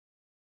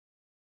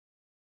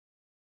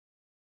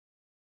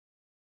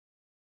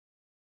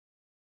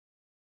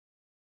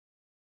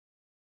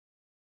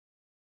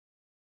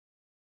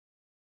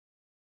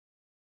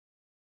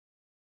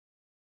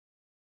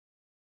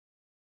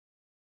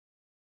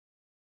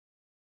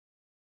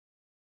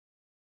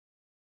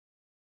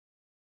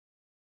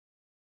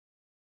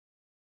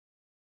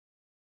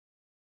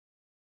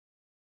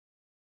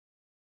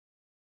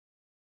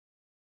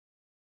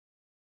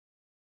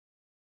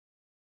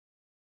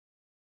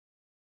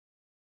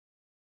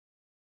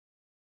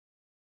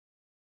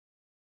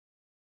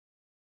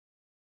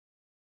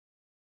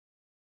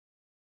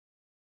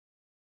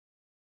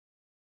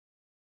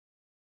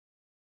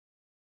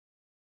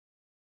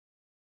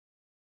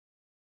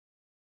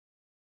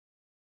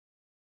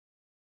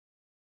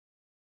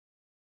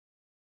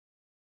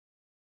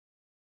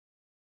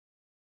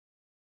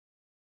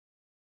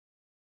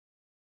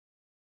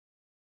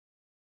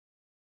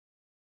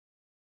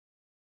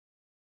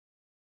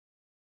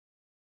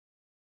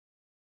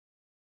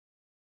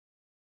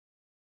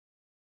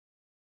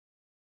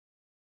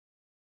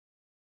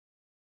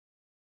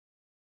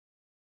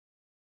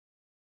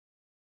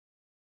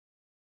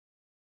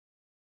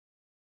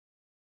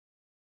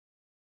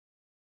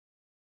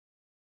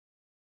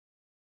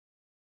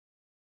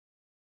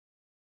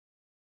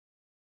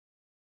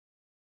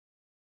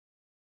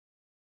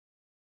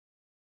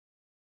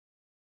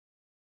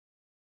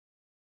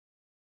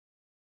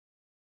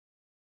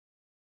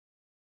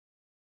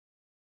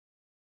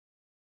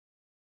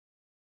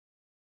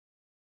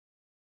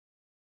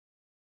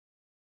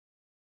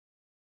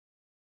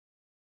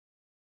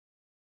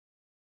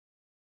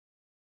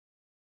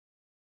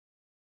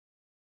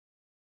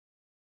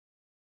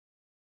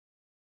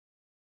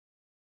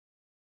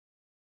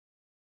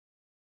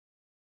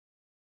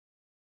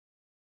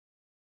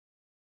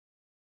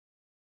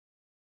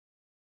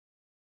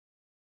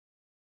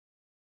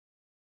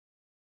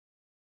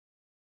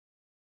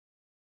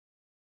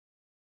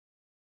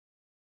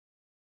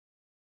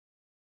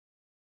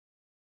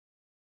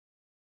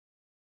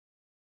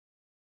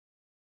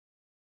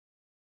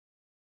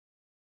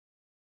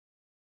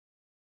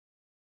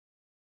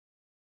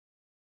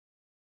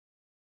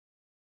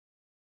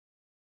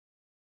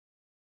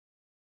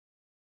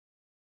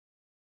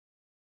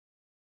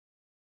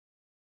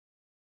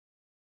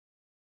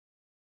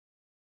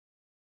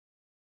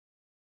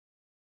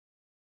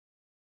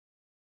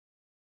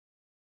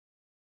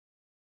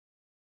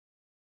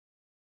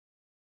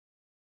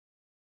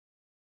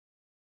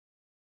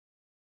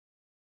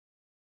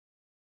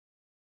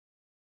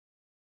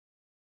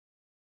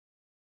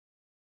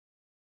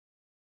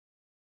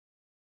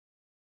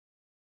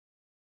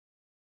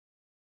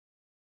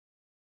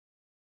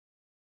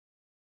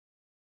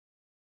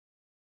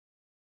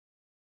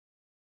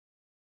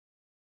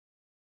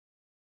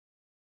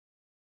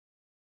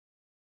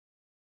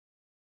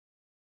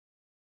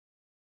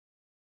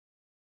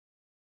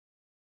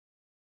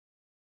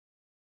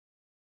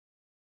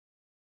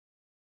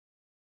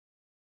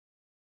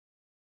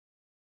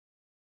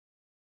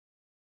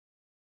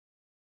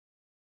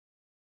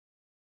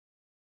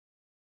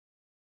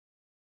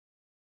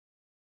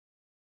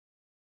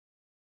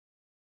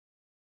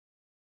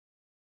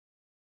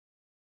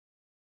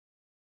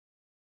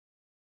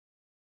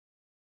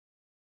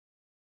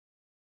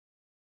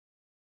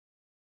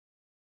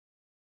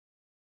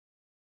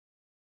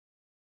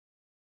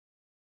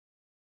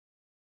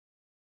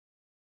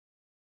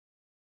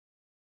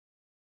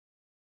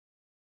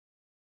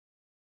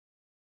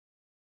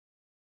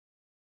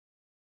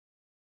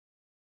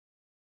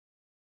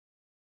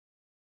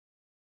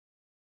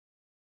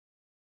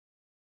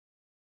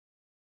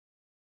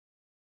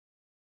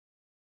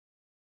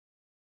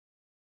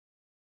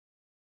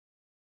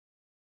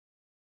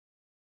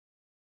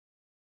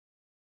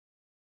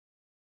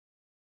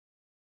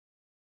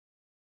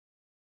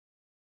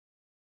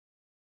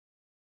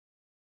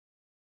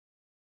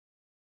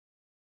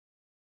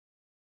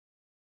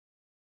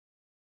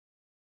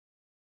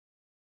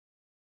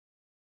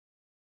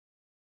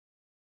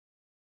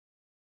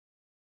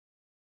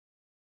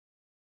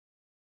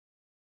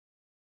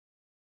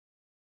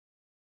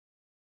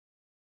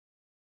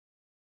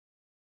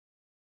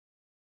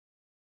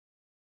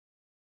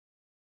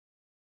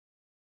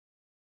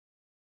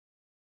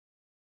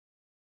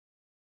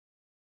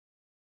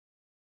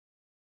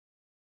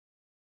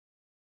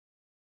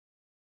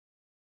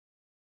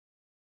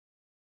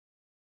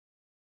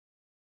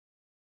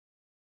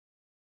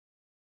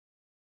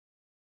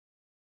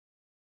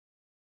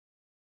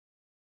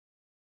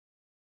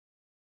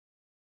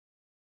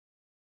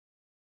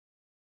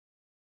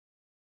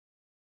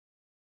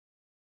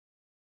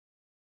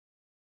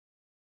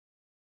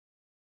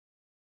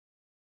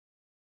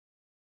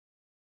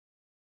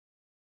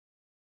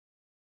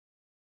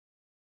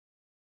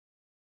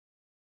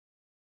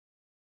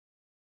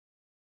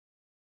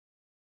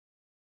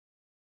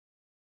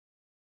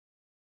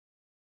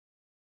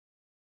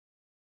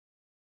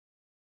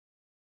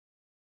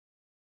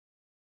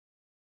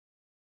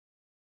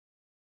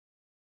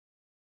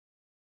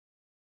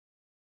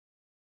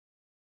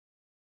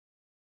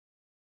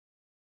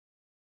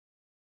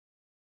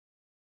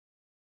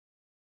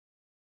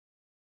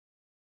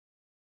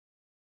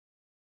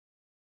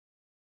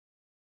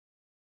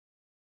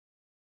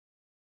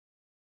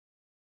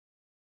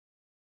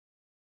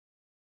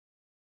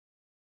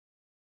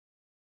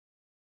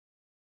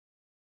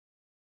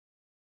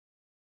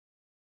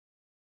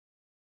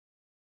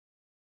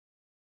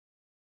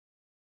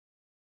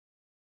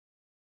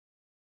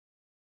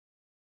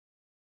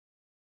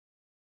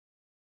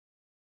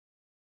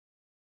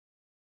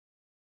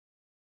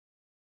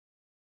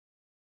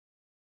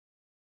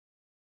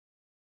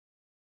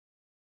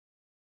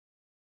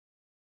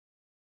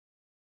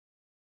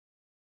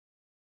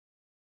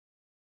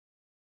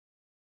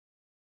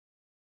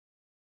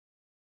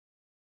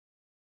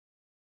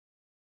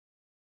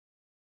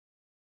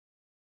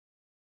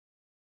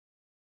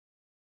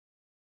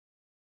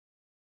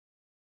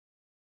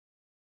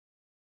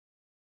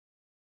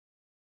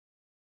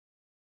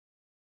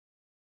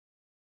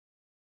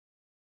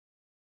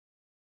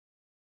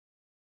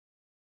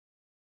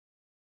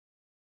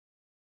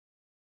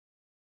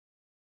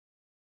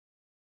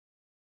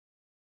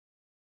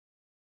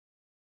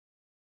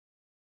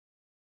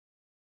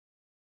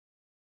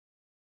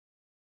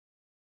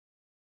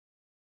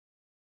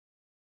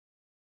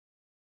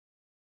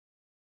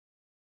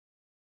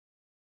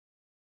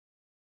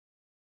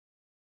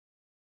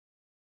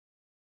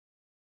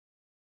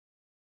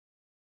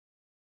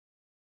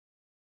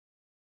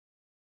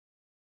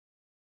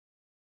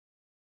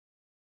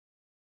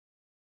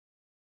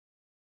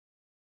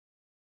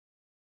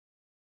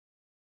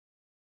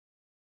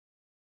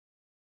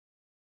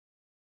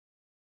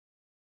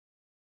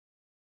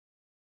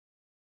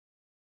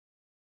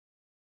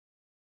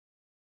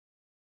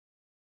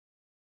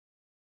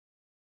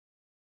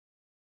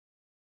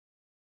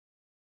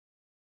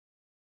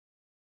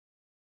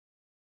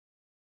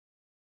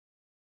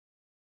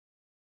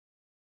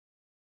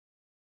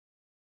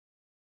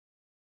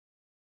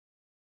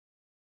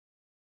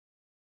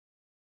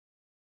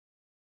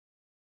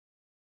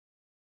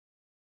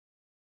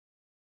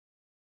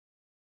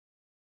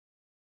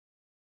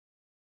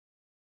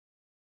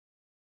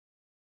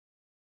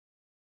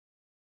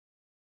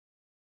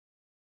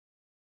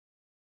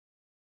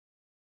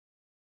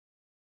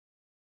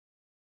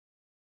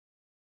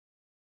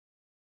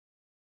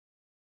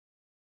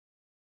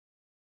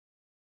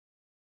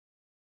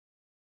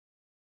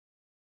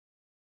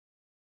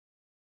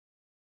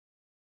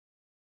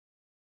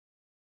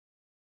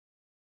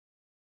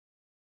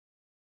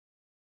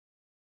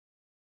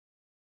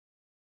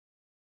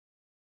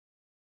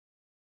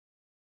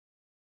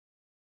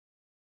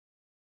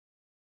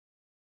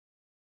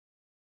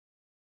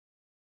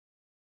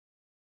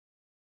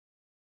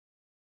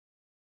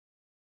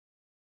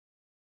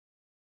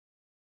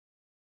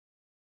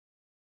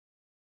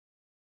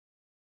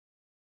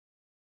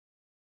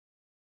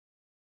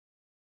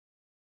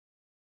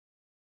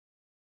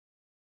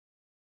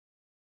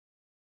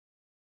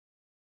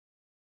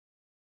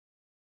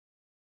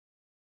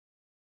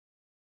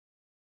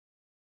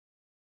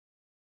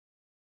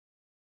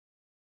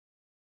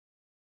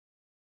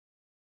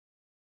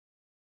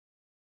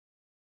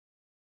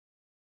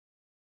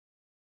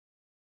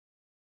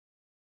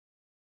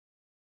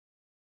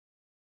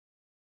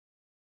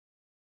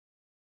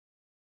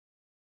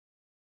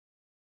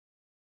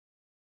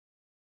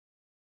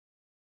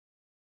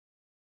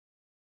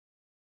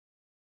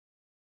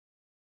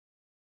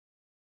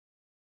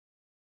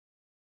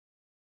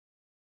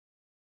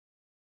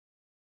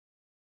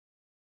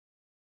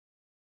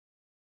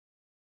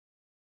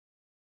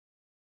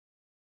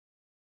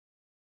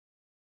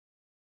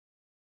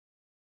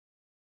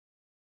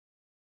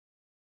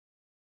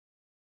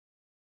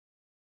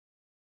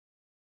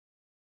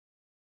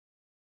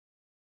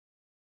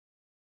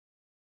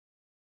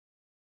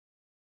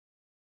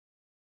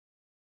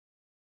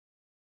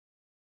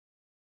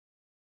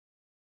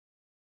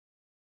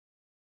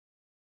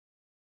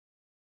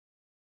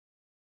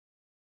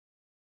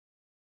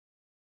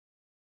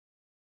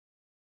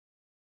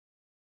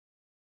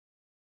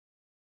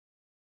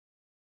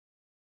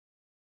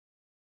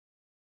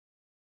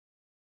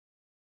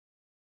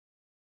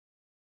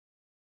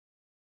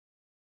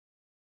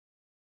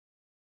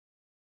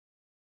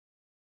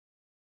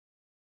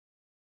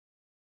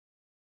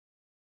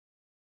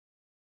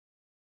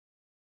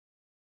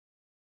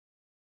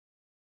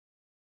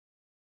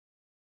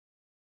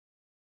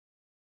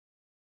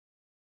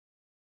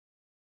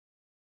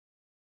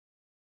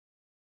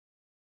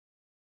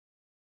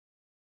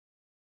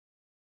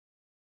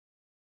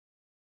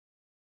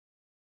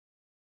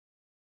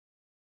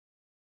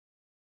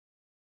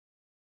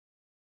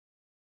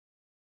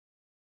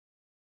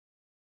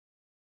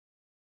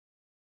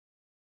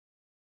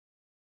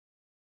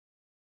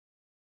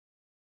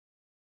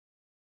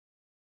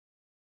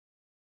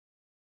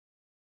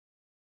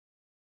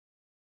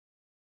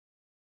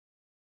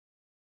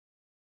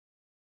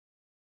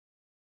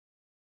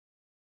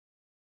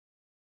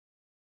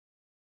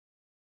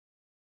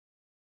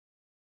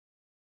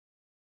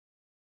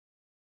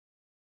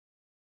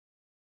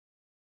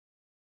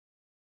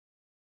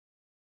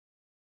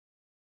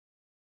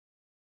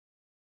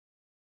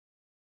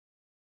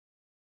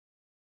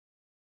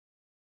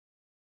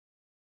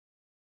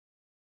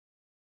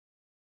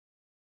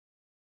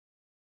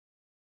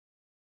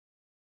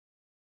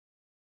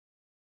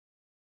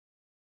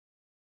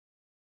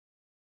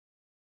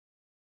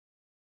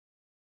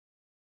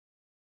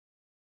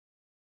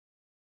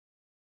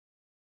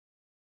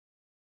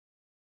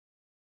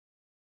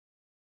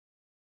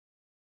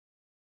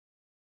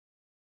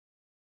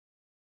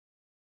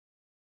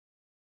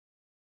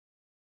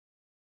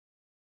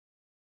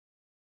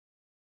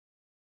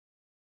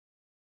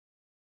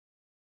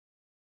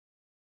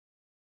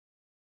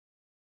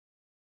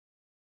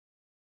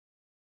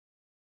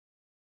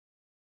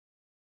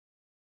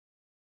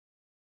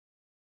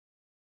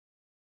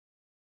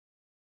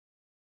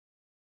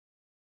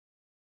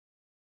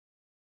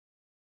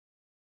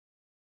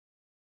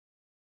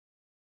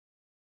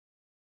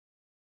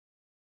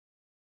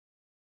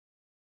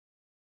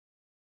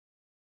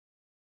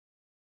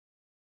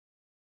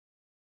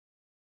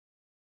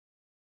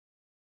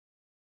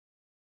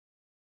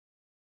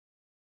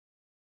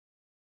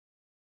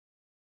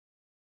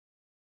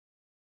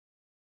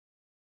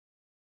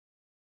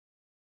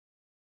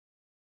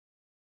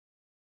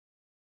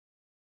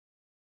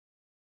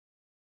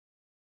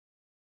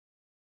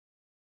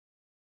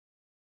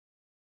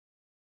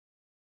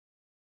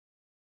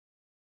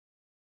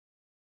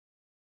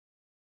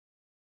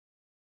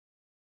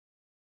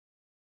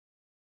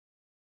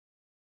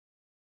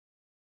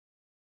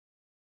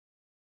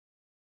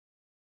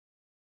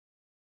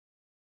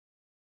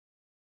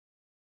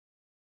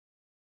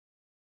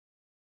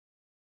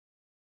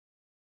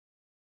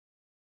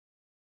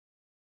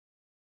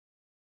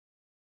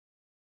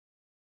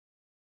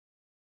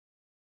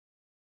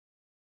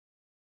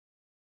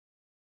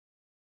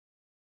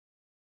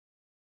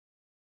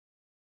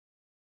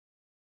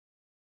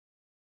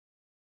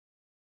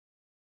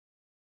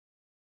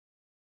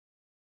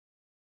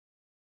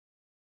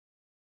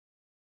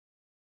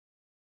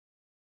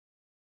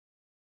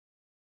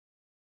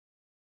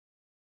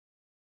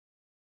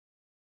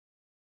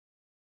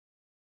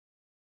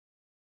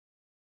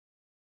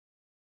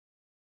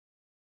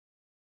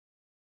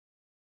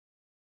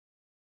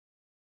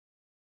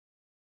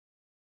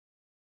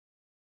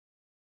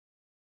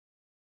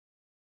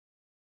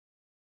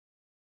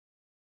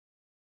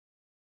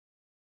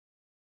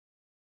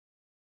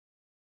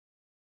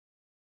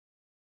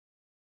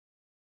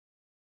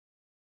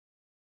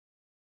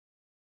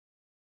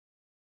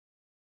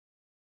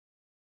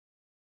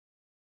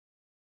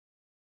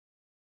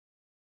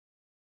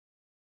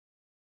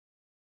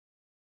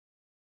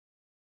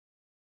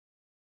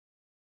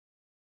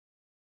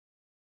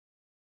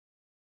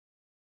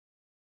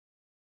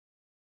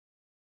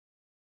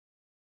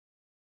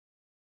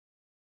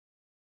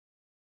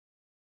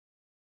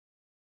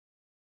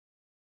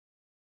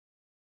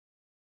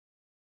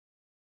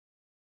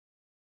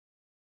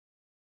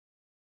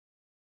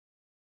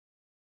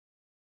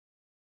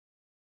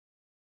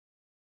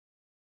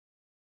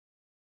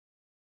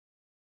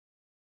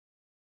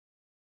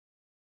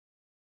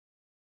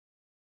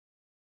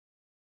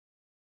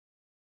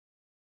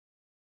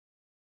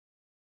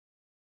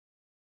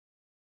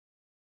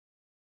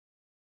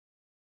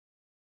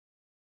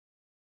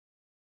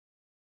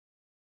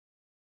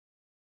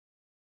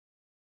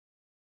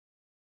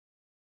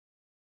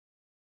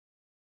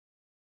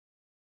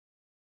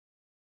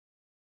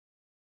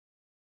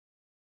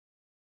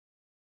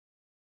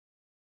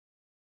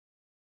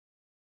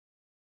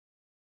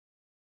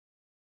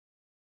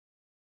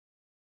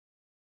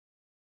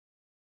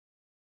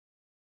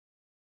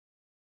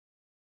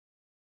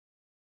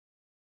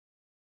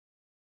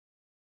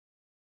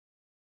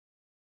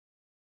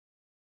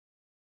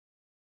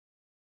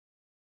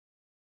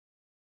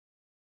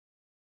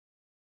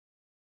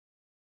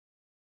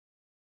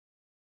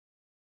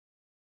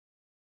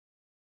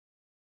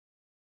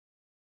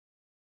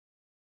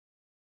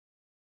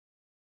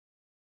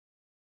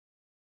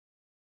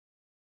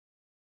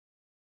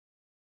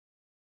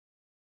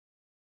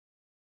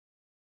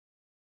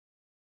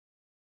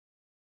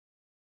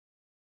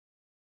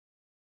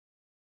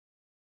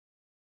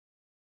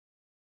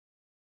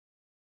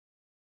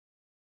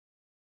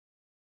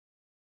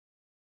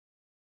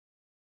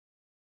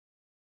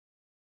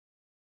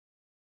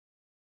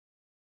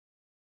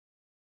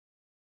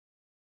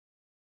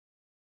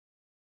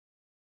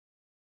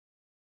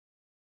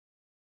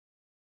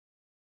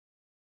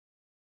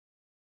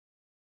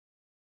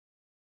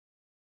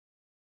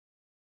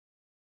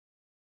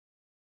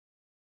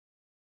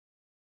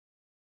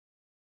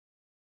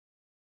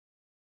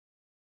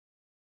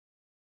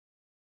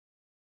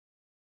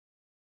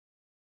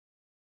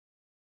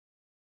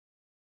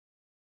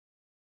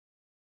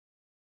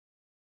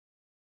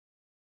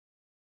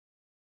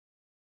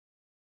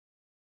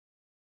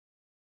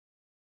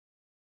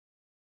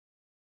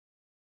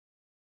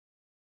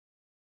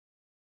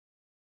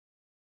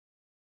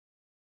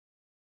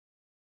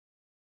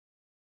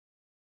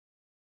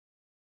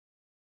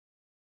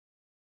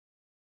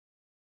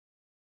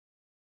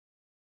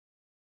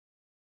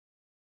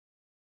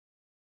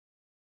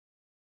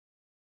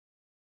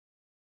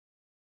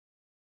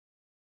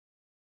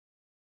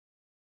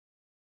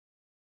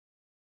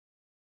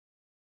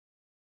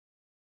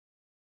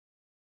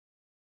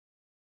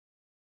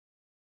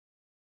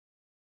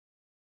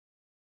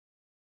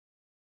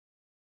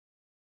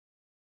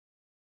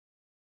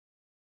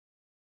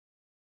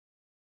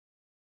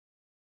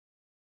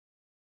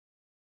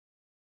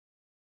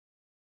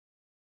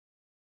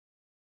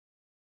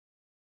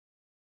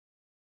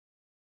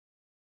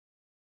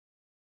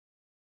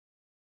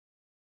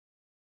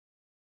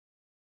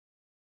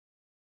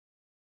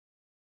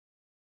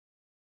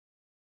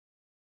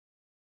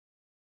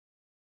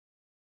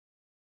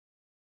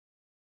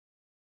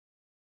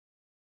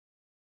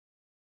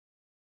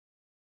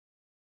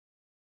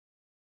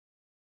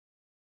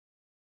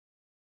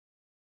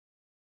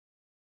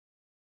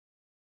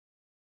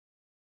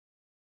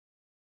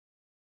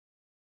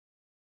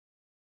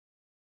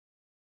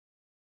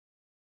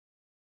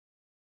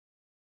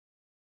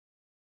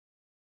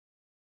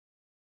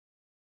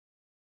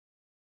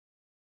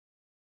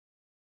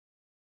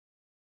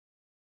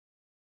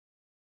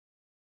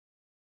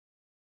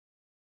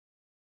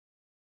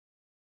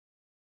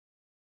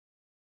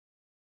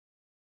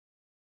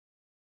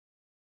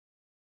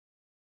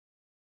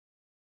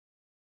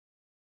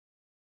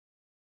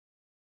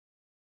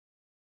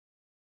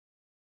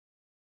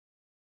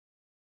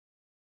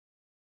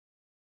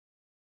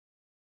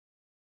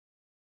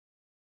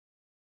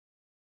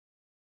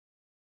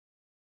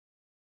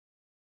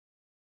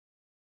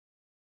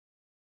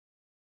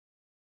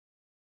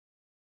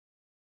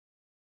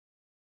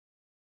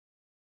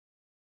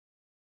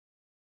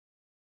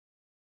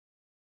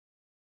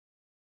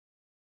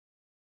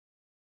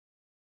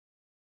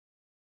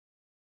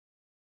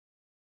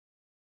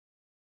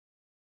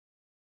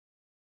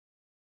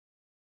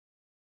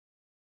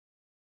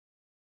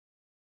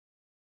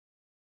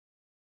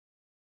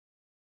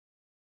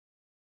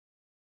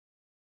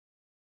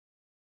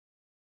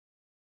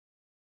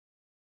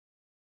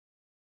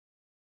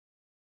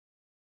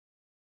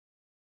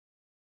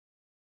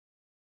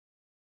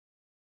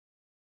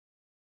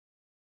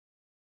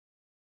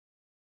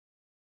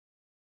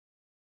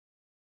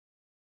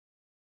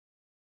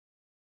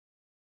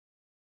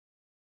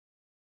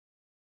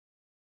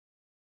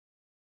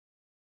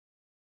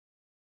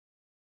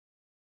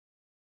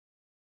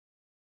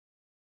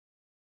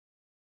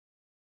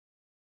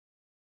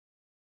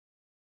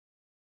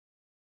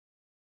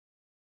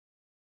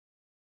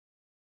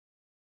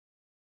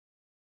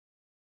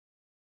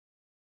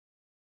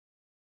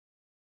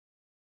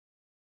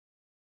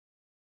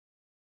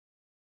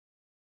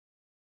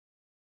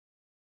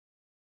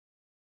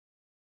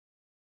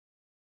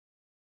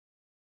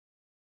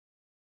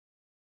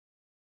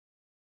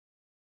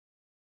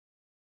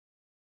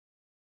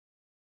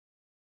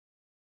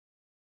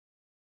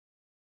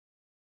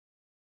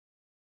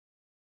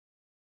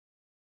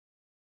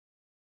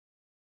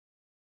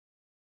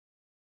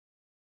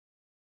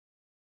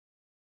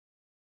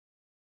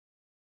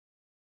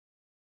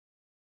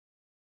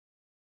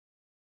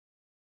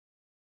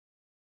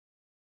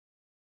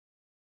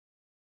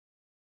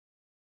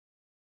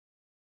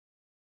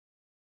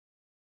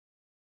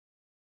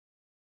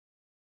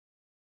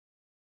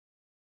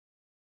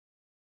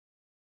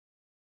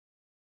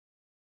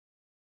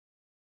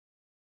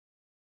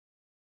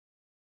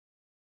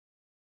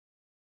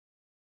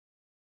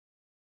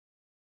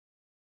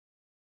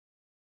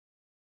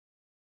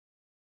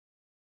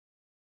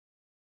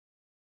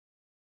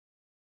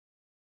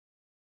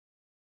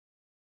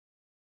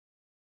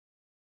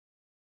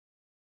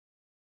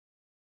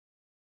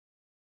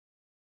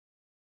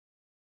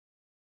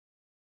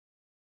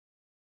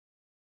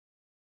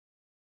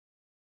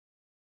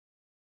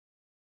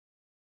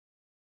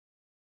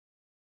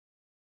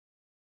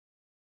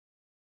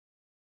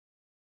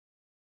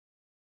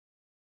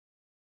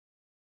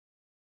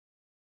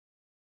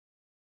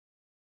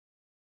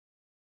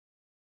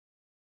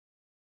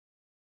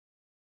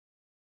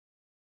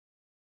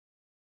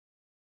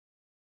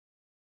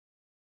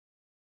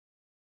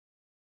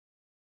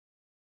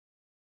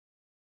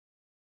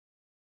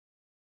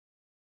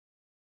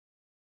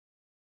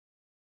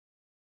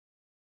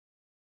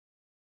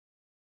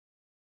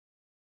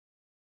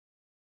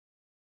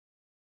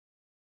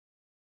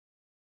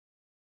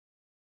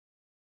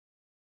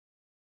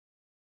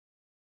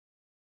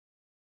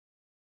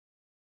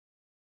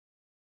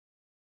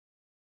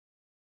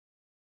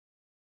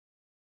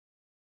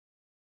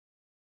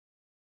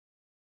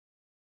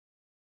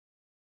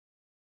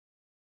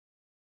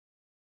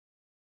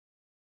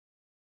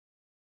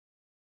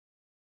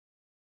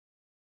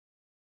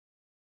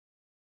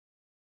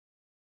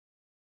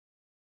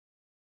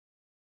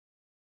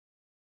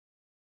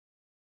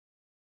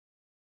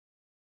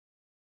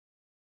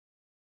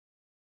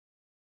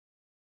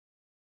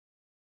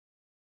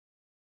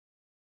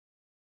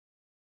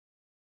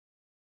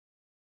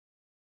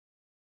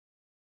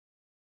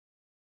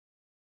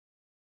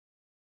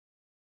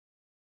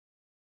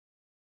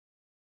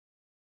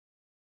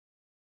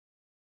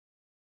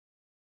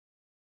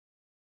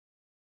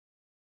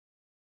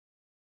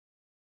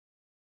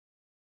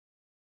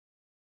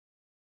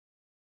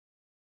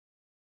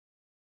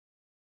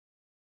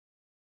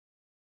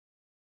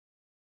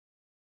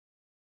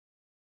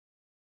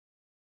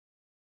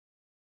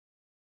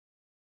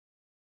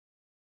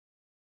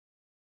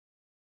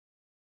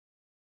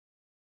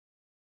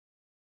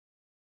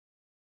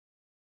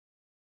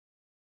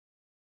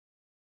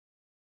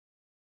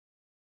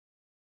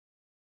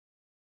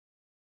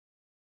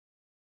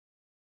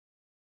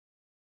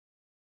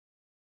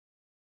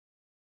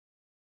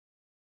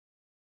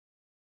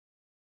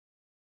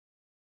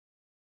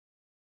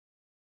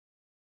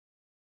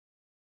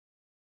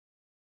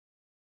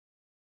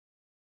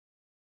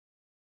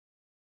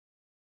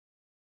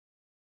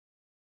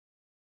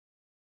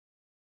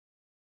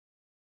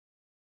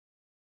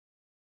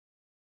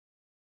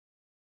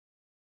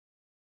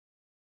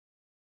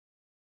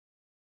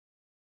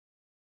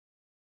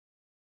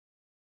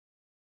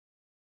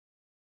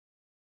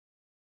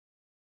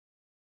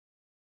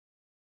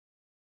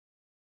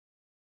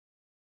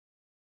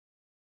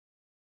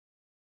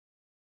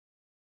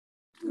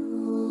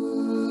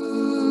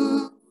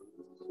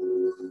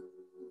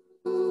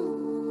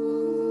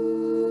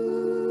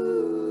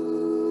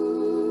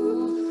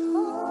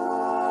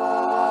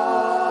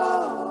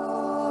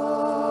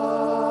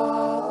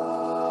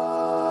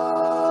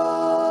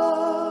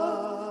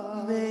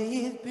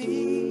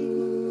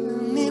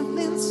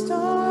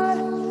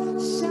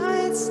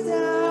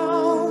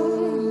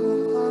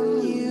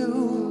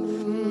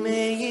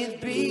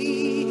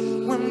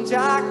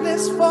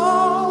Darkness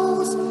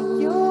falls,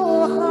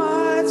 your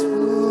hearts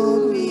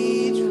will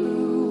be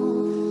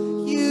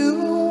true. You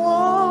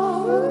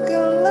walk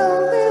a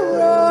lonely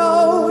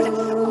road,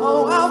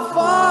 oh how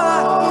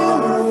far you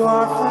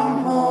are from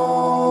home.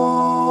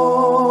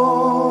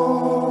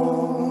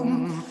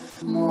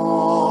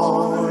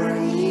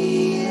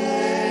 Morie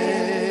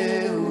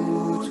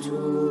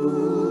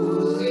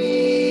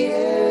utulie,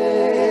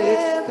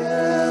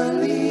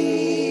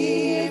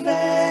 believe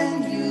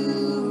and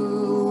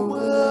you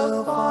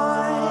will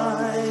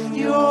find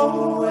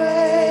your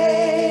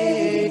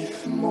way.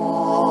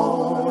 Morie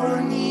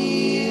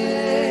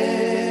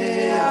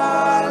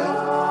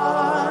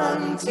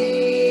alantie,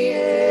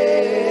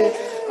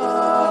 a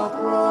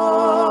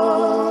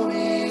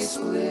promise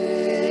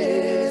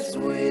lives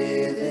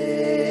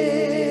within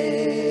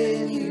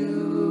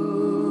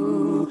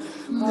you.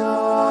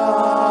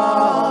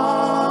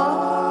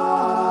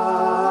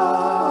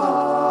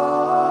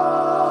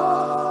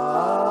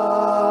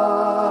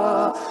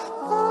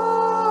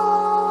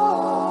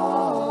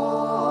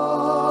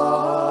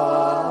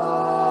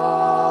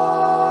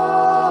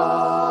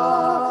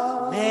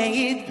 May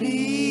it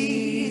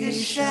be the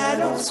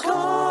shadows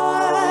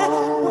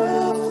gone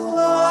will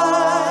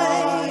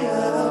fly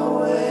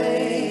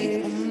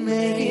away.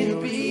 May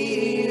it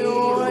be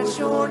your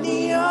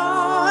journey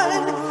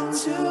on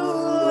to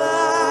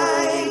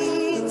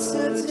light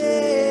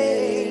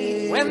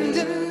today. When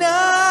the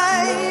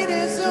night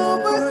is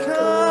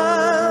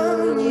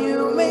overcome,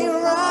 you may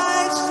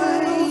rise to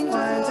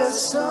find the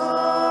sun.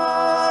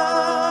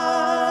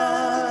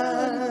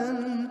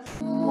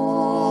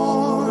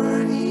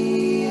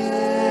 Morie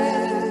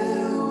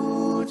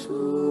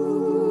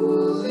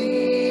utulie,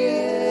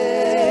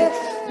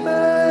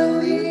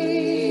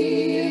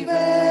 believe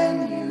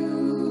and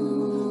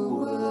you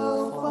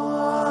will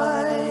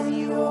find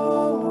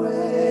your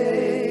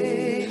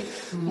way.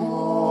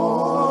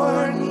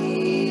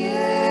 Morie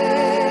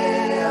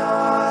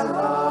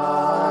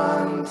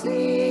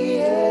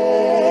alantie,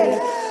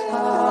 a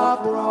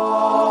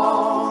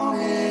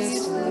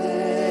promise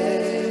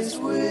lives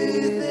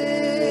within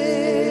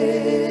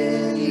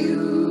you.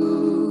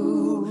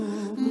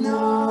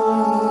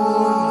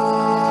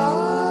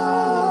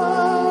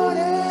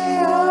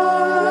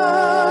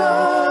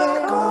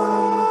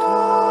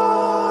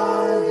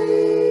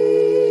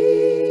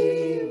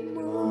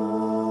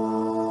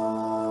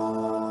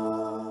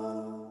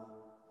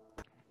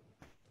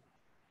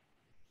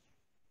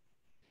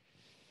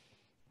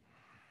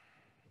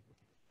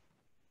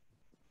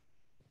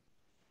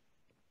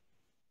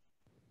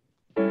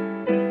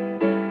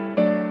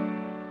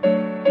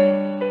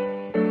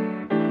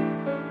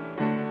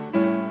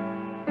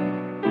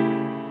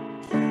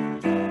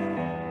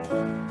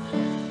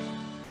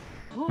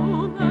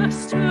 Oh,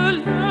 Master,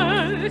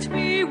 let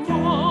me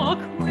walk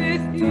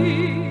with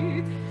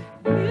thee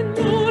in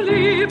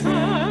holy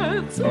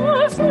paths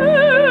of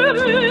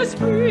service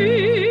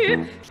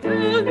free.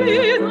 Tell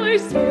me thy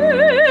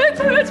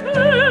secret,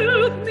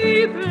 help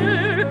me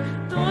bear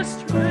the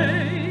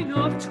strain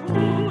of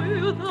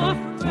toil, the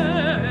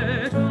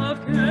fret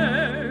of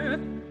care.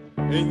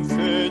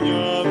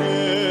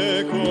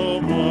 Enséñame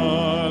cómo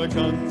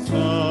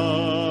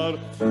alcanzar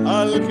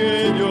al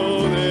que yo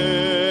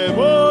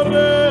debo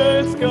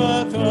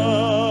rescatar,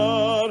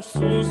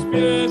 sus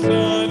pies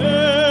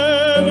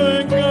anhelo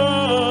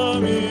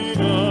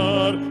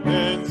encaminar,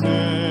 en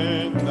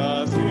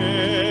sendas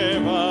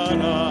llevar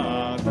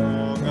a tu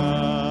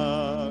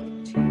hogar.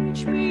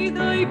 Teach me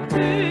thy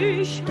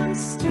patience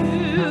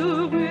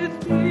still with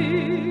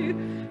thee,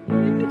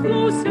 in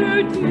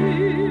closer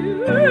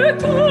dear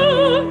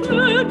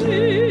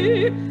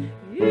company,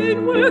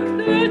 in work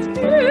that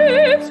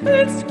keeps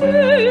its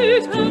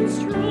sweet and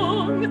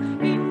strong,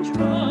 in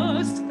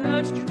trust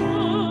that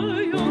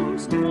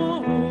triumphs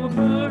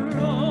over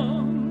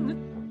wrong.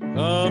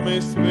 Dame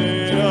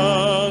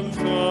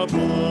esperanza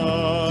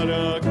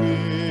para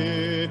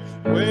que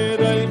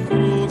pueda el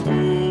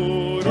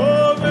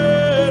futuro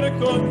ver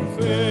con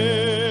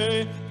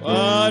fe,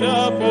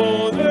 para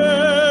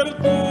poder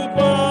tu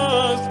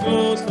paz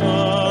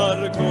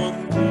gozar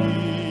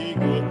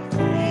contigo,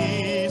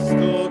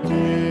 Cristo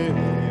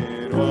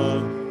quiero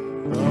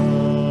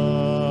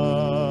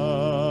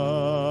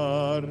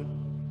andar.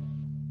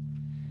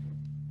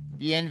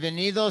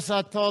 Bienvenidos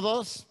a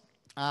todos.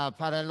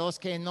 Para los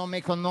que no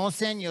me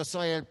conocen, yo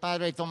soy el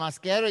Padre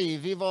Tomasquero y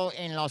vivo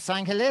en Los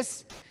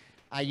Ángeles.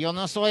 Yo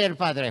no soy el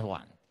Padre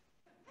Juan.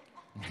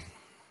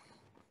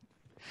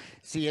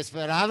 Si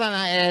esperaban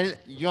a él,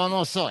 yo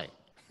no soy.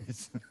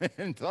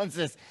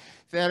 Entonces,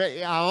 Pero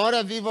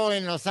ahora vivo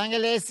en Los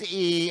Ángeles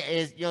y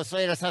yo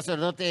soy el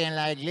sacerdote en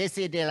la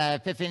Iglesia de la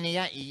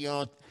Epifanía y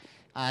yo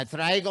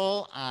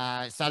traigo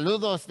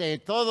saludos de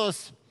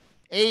todos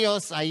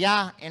ellos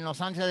allá en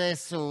Los Ángeles,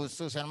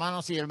 sus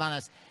hermanos y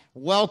hermanas.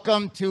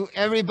 Welcome to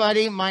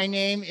everybody. My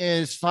name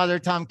is Father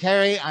Tom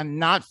Carey. I'm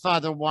not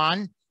Father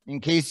Juan,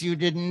 in case you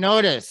didn't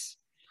notice.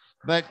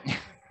 But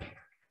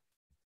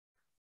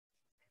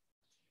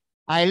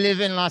I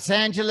live in Los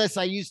Angeles.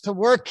 I used to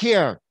work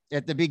here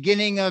at the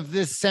beginning of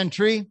this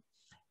century.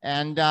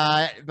 And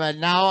but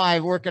now I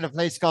work at a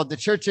place called the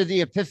Church of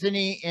the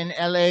Epiphany in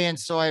LA. And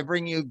so I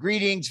bring you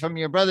greetings from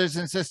your brothers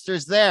and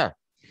sisters there.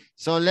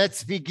 So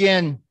let's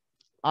begin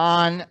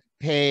on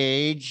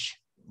page,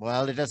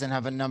 well, it doesn't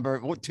have a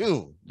number,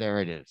 2. There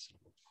it is.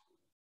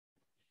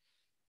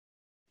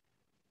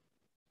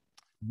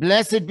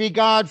 Blessed be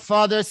God,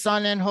 Father,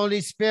 Son, and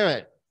Holy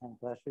Spirit. And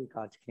blessed be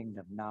God's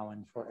kingdom now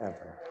and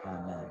forever.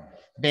 Amen.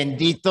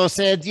 Bendito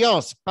sea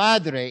Dios,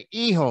 Padre,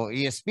 Hijo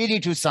y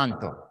Espíritu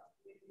Santo.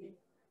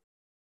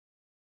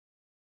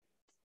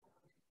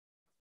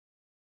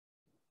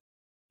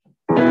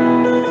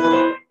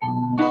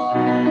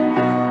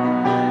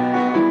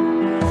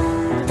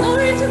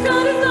 Glory to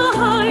God in the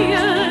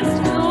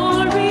highest,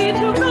 glory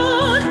to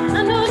God,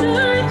 and on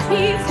earth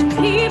peace to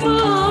people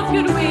of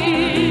good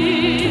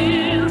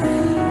will.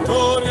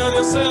 Gloria a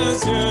Dios en el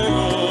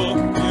cielo,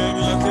 y en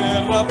la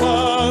tierra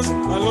paz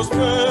a los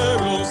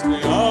pueblos que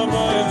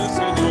ama el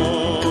Señor.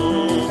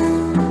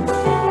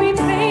 We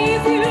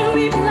praise you,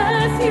 we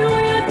bless you,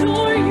 we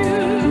adore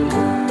you,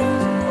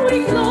 we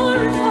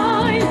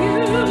glorify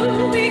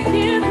you, we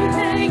give you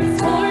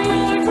thanks for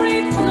your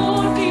great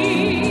glory.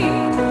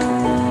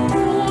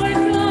 Lord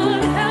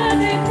God,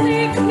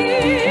 heavenly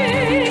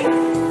King,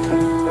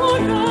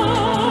 Lord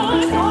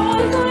God,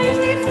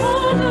 Almighty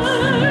Father,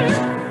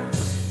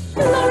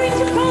 glory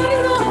to God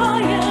in the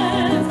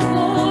highest,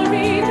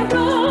 glory to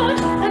God,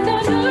 and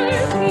on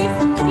earth peace,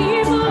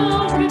 people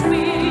of good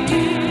will.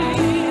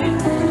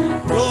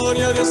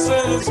 Gloria a Dios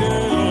en el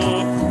cielo,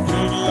 y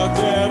en la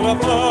tierra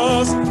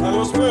paz a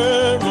los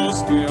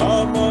pueblos que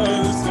ama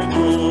el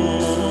Señor.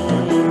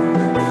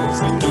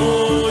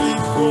 Señor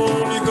Hijo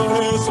único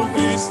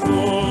Jesucristo,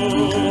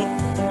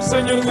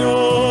 Señor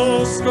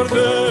Dios,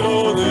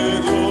 Cordero de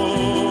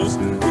Dios,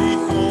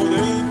 Hijo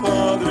del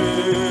Padre,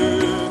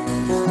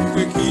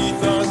 que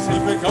quitas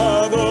el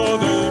pecado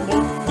del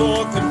mundo,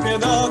 ten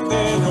piedad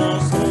de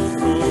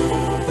nosotros.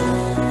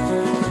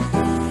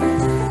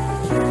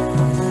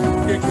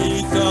 Que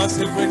quitas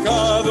el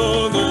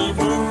pecado del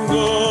mundo,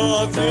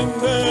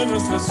 atiende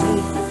nuestra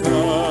súplica.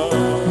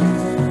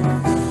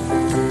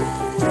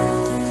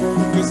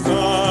 Que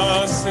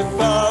estás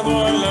sentado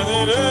en la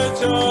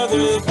derecha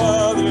del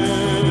Padre,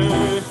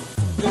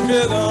 ten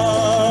piedad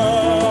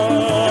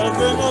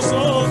de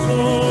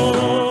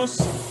nosotros.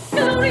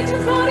 Glory to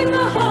God in the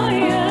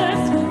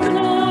highest,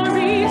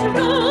 glory to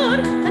God,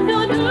 and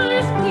on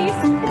earth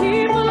peace,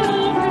 people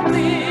of good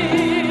will.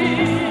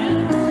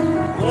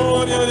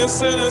 Gloria a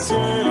Dios en el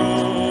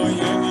cielo y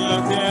en la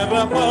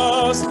tierra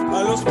paz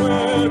a los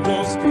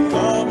pueblos que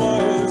ama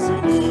el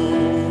Señor.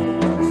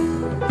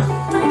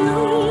 You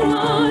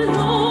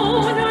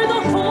alone are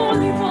the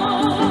Holy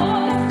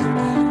One.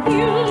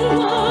 You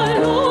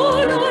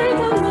alone are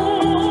the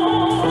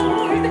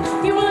Lord.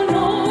 You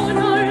alone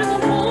are the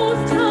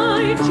Most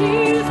High,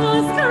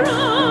 Jesus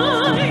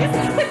Christ,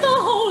 with the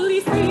Holy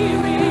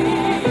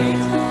Spirit,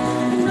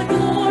 in the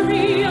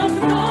glory of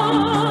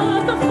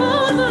God the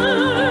Father.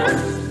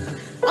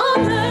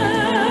 Amen.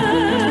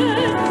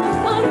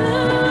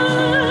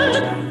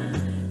 Amen.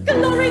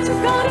 Glory to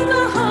God in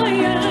the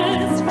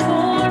highest,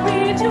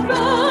 glory to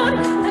God,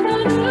 and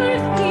on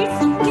earth peace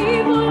to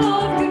people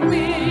of good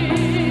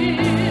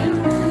will.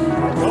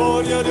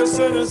 Gloria a Dios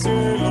en el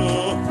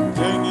cielo,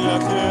 y en la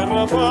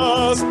tierra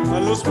paz a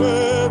los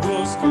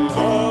pueblos que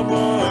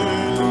ama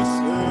el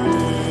Señor.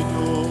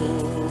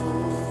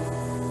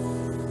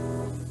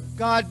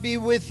 God be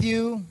with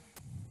you.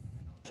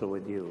 So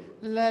with you.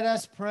 Let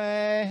us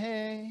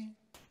pray.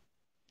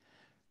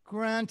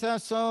 Grant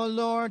us, O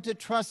Lord, to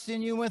trust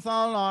in you with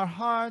all our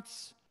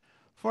hearts.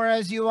 For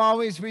as you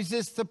always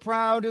resist the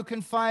proud who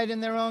confide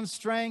in their own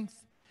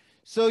strength,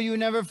 so you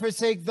never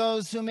forsake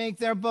those who make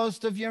their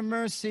boast of your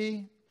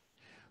mercy.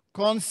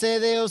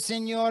 Concede, oh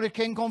Señor,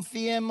 que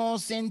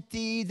confiemos en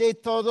ti de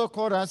todo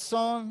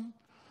corazón,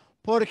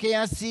 porque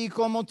así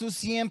como tú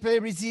siempre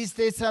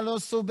resistes a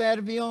los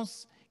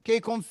soberbios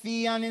que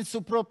confían en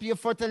su propia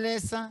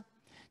fortaleza,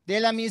 de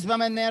la misma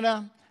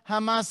manera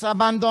jamás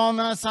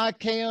abandonas a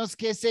aquellos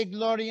que se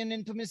glorian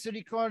en tu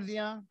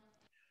misericordia.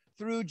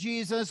 Through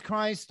Jesus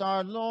Christ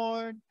our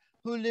Lord,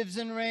 who lives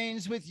and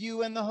reigns with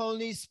you and the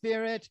Holy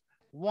Spirit,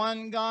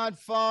 one God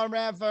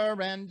forever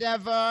and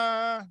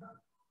ever.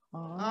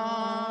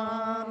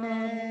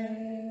 Amen.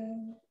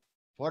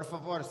 Por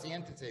favor,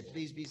 siéntese.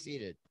 Please be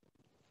seated.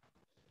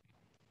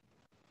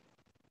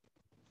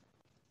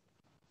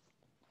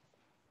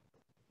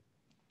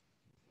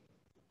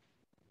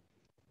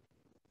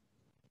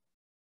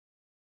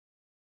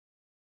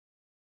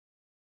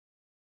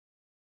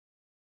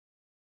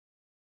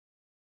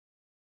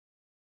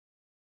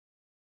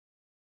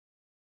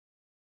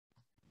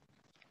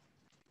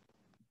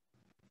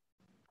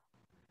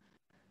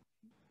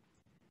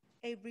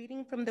 A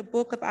reading from the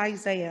book of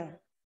Isaiah.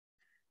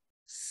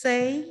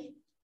 Say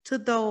to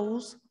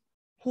those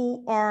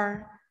who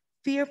are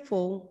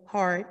fearful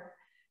heart,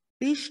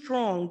 be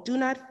strong, do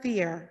not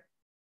fear.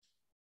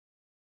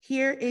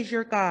 Here is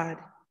your God.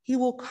 He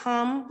will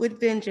come with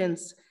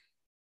vengeance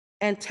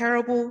and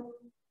terrible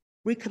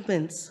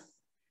recompense.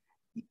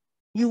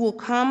 He will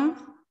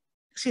come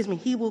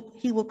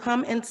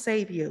and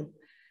save you.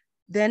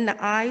 Then the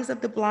eyes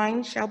of the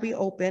blind shall be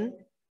opened,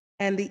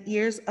 and the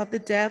ears of the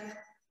deaf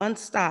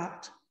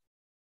unstopped.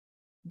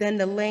 Then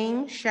the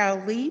lame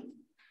shall leap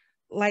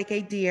like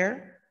a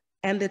deer,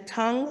 and the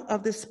tongue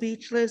of the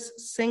speechless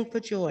sing for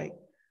joy.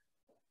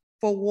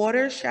 For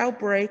waters shall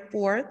break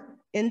forth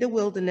in the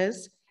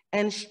wilderness,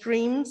 and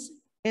streams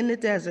in the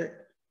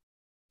desert.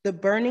 The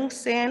burning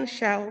sand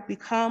shall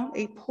become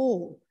a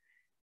pool,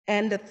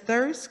 and the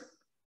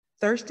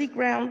thirsty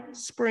ground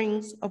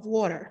springs of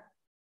water.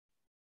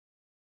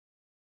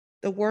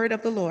 The word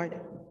of the Lord.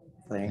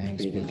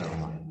 Thanks be to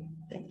God.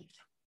 Thank you.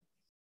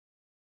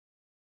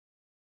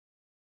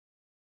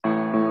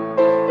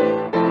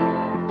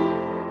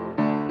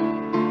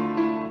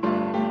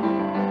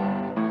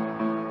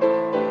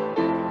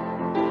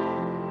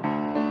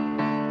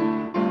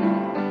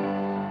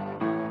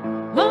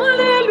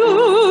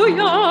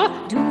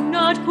 Hallelujah! Do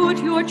not put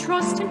your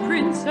trust in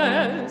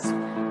princes.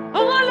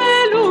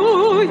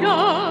 Hallelujah!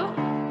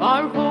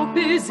 Our hope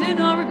is in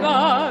our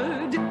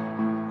God.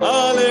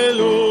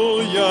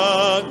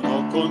 Aleluya,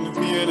 no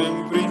confíen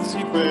en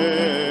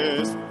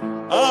príncipes.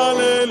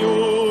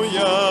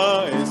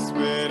 Aleluya,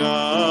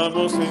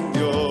 esperamos en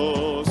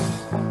Dios.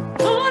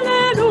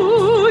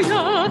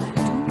 Hallelujah!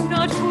 Do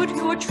not put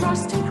your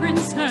trust in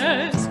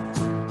princes.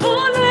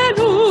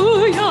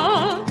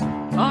 Hallelujah!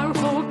 Our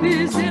hope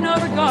is in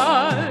our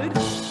God.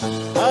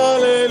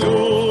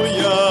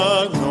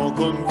 Aleluya, no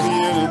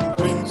confíen en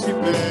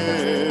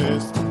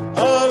príncipes.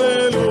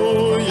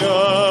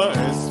 Aleluya,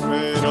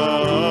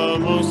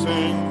 esperamos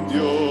en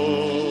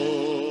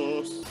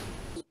Dios.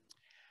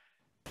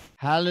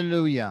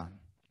 Hallelujah.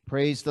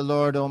 Praise the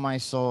Lord, O my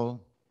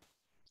soul.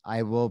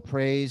 I will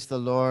praise the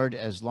Lord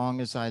as long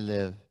as I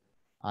live.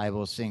 I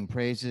will sing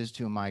praises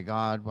to my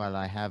God while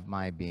I have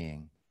my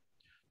being.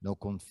 No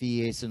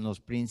confíes en los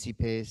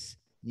príncipes,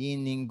 ni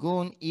en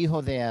ningún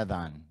hijo de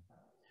Adán,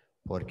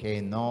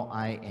 porque no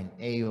hay en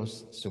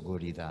ellos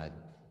seguridad.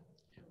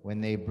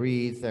 When they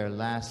breathe their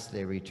last,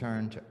 they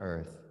return to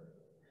earth,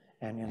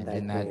 and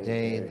in that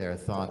day their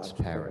thoughts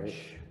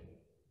perish.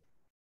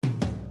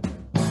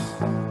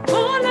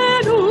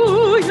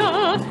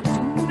 Hallelujah!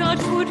 Do not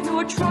put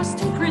your trust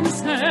in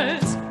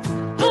princes.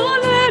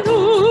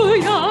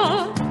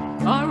 Hallelujah!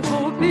 Our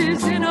hope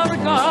is in our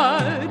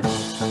God.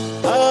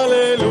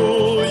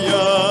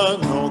 Aleluya,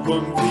 no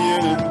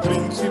confíen en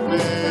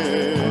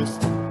príncipes.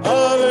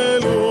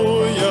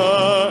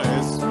 Aleluya,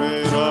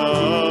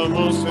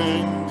 esperamos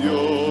en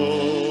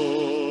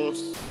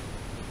Dios.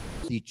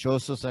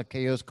 Dichosos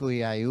aquellos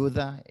cuya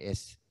ayuda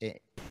es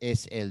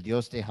el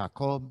Dios de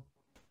Jacob,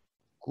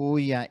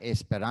 cuya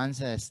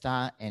esperanza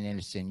está en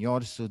el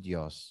Señor su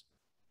Dios,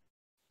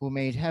 who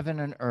made heaven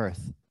and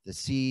earth, the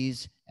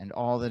seas, and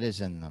all that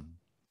is in them,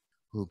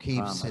 who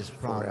keeps his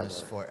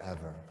promise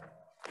forever,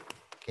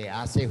 que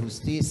hace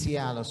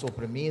justicia a los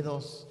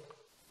oprimidos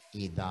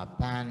y da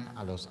pan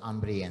a los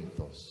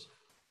hambrientos.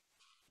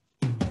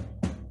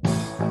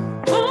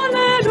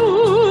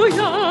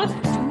 Hallelujah!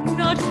 Do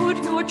not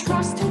put your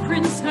trust in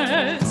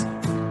princes.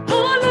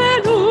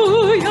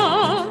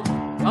 Hallelujah!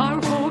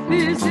 Our hope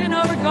is in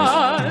our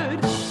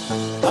God.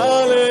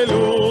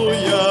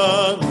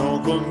 Aleluya, no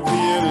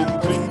confíen en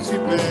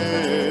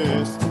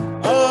príncipes.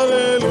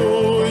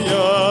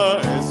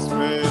 Aleluya,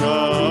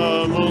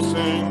 esperamos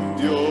en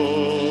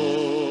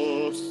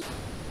Dios.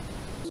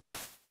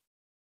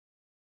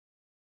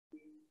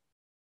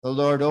 The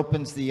Lord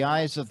opens the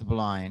eyes of the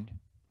blind.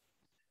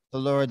 The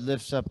Lord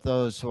lifts up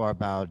those who are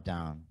bowed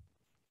down.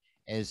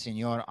 El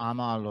Señor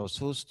ama a los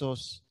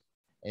justos.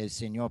 El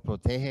Señor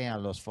protege a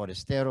los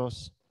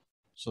forasteros.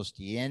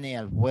 Sostiene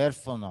al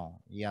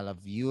huérfano y a la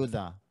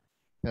viuda,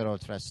 pero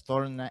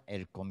trastorna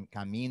el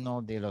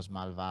camino de los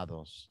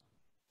malvados.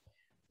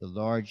 The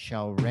Lord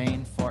shall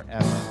reign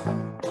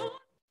forever.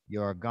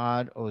 Your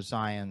God, O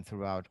Zion,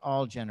 throughout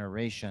all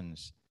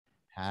generations.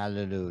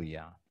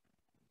 Hallelujah.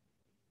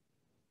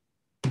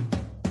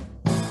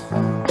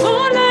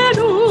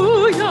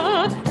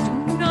 Hallelujah!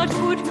 Do not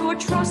put your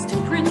trust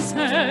in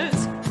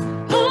princes.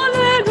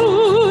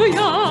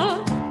 Hallelujah!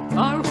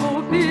 Our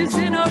hope is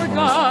in our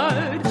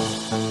God.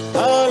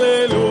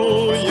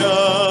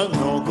 Aleluya,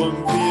 no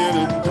confíen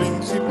en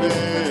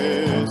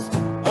príncipes.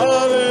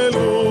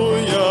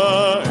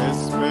 Aleluya,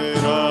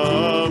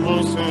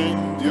 esperamos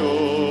en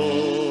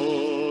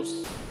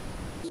Dios.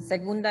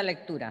 Segunda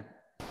lectura.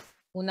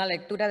 Una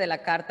lectura de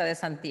la carta de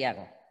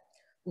Santiago.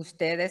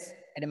 Ustedes,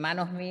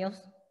 hermanos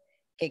míos,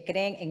 que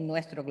creen en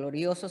nuestro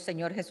glorioso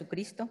Señor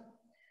Jesucristo,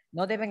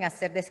 no deben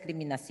hacer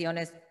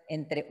discriminaciones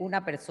entre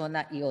una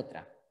persona y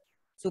otra.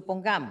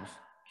 Supongamos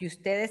que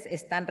ustedes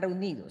están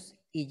reunidos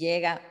y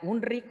llega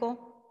un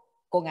rico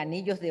con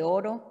anillos de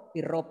oro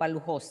y ropa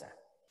lujosa,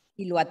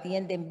 y lo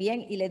atienden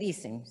bien y le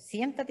dicen,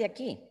 siéntate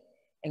aquí,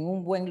 en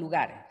un buen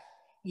lugar.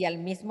 Y al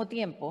mismo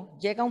tiempo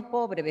llega un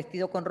pobre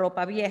vestido con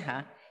ropa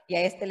vieja y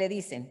a este le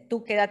dicen,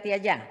 tú quédate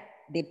allá,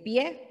 de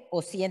pie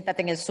o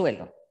siéntate en el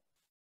suelo.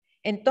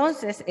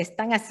 Entonces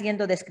están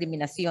haciendo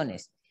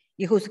discriminaciones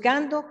y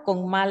juzgando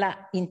con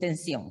mala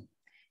intención.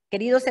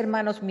 Queridos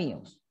hermanos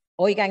míos,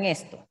 oigan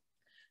esto.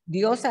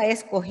 Dios ha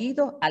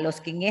escogido a los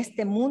que en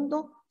este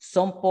mundo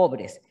son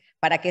pobres,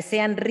 para que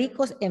sean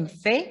ricos en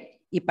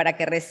fe y para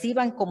que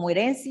reciban como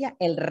herencia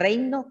el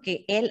reino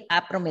que Él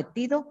ha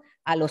prometido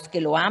a los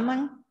que lo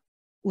aman.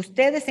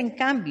 Ustedes, en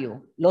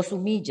cambio, los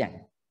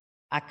humillan.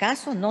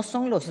 ¿Acaso no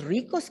son los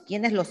ricos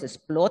quienes los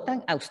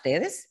explotan a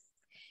ustedes?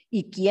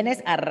 ¿Y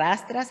quienes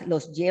arrastras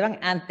los llevan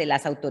ante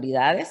las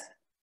autoridades?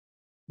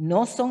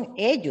 ¿No son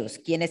ellos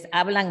quienes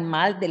hablan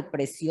mal del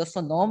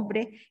precioso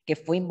nombre que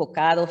fue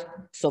invocado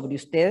sobre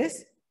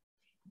ustedes?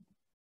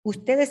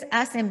 Ustedes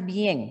hacen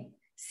bien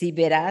si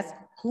de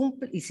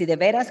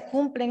veras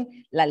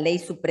cumplen la ley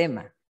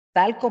suprema,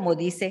 tal como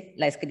dice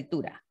la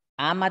Escritura.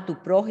 Ama a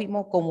tu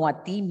prójimo como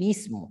a ti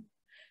mismo.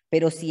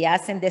 Pero si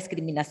hacen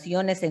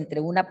discriminaciones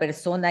entre una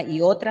persona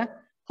y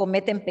otra,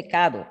 cometen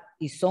pecado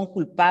y son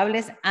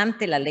culpables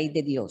ante la ley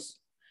de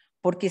Dios.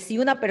 Porque si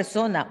una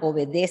persona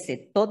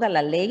obedece toda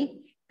la ley,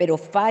 pero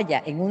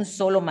falla en un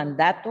solo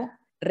mandato,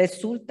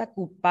 resulta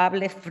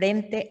culpable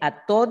frente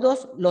a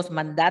todos los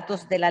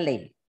mandatos de la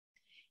ley.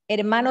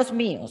 Hermanos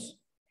míos,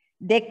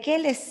 ¿de qué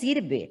les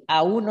sirve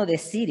a uno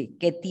decir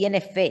que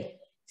tiene fe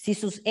si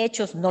sus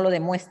hechos no lo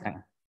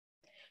demuestran?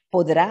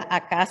 ¿Podrá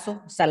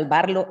acaso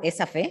salvarlo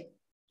esa fe?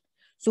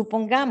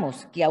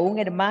 Supongamos que a un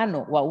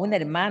hermano o a una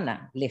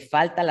hermana le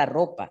falta la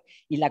ropa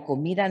y la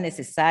comida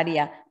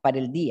necesaria para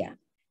el día.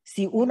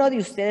 Si uno de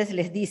ustedes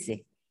les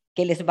dice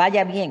que les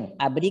vaya bien,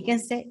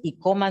 abríguense y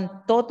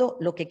coman todo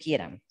lo que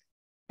quieran,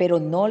 pero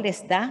no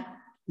les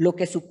da lo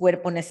que su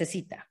cuerpo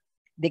necesita,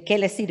 ¿de qué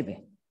les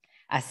sirve?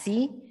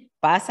 Así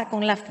pasa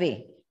con la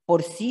fe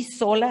por sí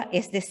sola,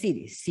 es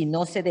decir, si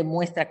no se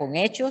demuestra con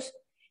hechos,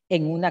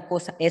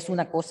 es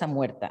una cosa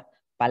muerta.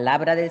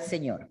 Palabra del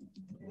Señor.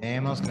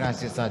 Demos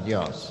gracias a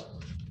Dios.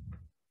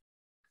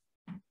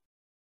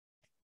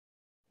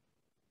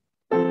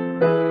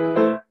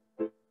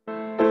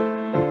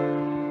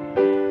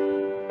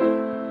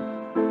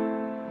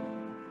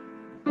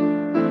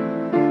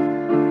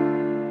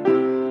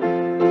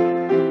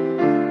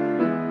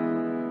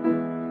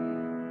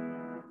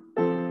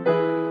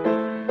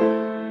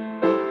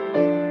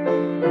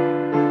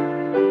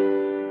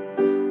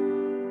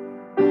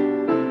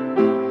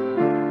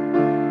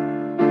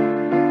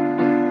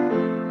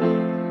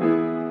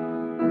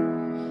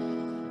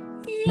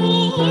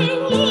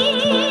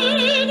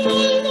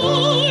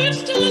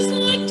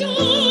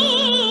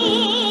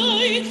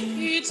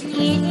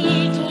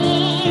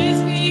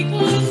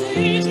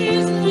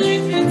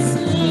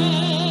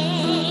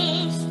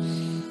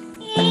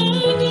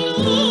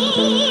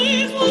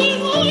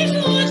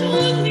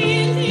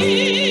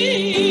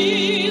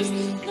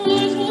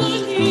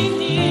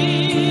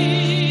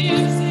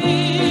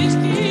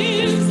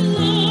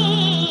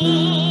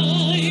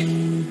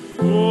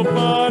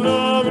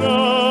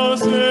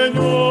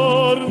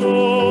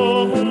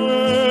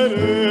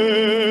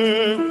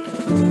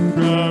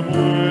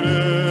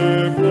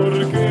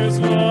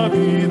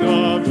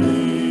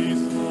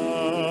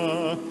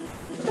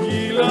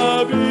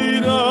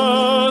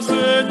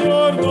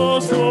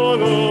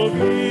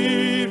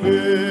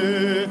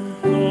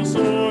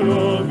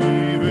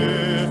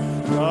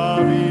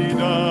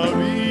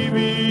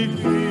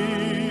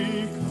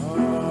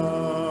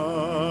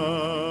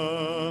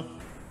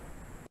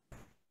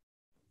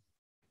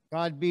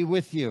 God be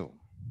with you.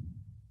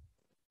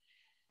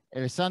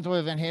 El Santo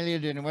Evangelio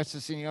de nuestro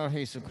Señor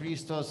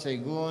Jesucristo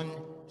según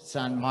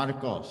San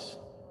Marcos.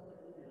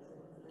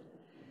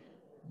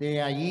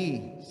 De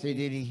allí se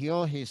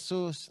dirigió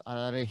Jesús a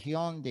la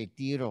región de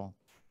Tiro.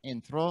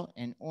 Entró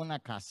en una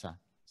casa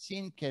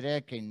sin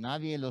querer que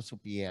nadie lo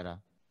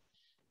supiera,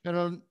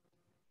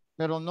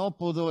 pero no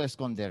pudo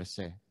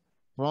esconderse.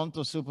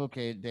 Pronto supo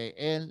que de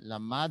él la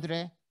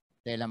madre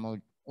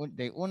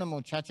de una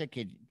muchacha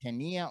que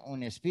tenía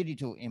un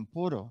espíritu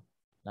impuro,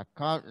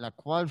 la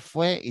cual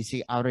fue y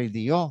se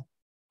arrodilló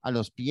a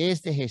los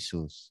pies de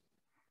Jesús.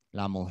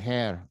 La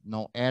mujer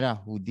no era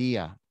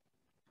judía,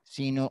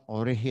 sino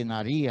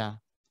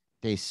originaria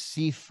de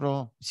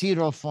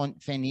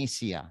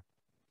Sirofenicia.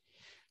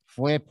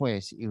 Fue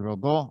pues y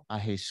rogó a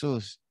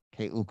Jesús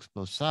que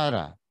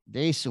expulsara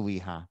de su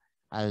hija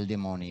al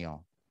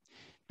demonio.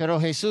 Pero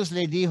Jesús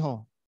le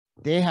dijo,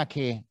 deja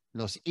que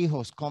los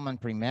hijos coman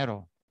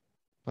primero,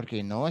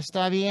 porque no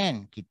está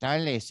bien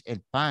quitarles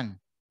el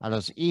pan a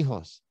los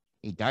hijos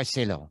y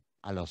dárselo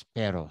a los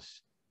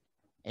perros.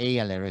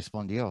 Ella le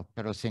respondió,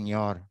 pero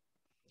Señor,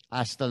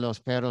 hasta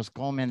los perros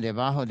comen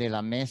debajo de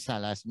la mesa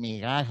las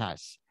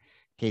migajas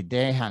que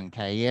dejan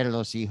caer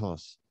los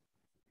hijos.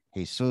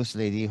 Jesús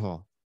le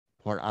dijo,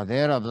 por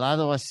haber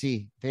hablado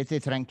así,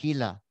 vete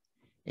tranquila,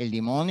 el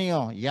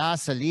demonio ya ha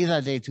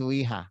salido de tu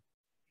hija.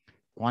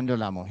 Cuando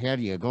la mujer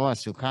llegó a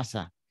su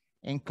casa,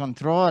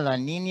 encontró a la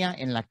niña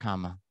en la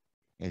cama.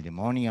 El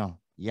demonio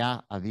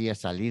ya había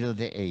salido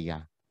de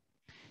ella.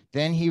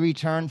 Then he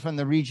returned from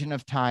the region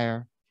of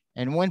Tyre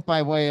and went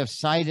by way of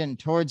Sidon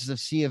towards the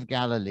Sea of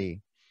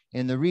Galilee,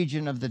 in the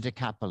region of the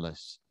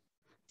Decapolis.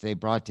 They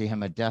brought to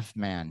him a deaf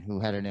man who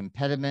had an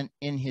impediment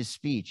in his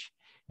speech,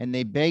 and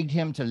they begged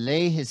him to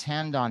lay his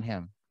hand on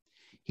him.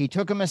 He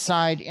took him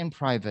aside in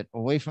private,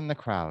 away from the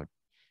crowd,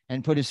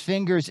 and put his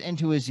fingers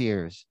into his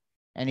ears,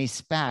 and he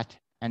spat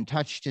and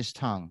touched his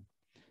tongue.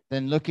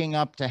 Then looking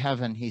up to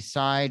heaven, he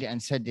sighed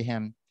and said to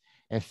him,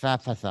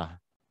 Ephphatha,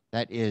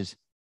 that is,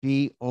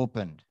 be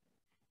opened.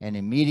 And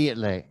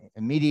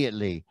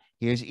immediately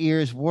his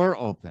ears were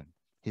opened,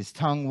 his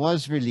tongue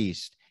was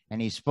released,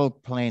 and he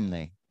spoke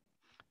plainly.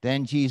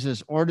 Then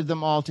Jesus ordered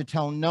them all to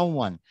tell no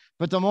one,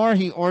 but the more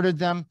he ordered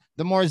them,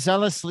 the more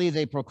zealously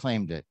they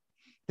proclaimed it.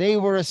 They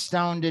were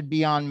astounded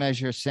beyond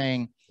measure,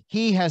 saying,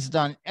 he has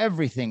done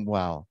everything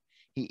well.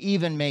 He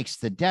even makes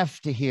the deaf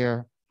to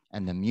hear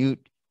and the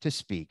mute to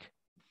speak.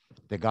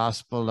 The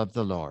gospel of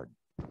the Lord.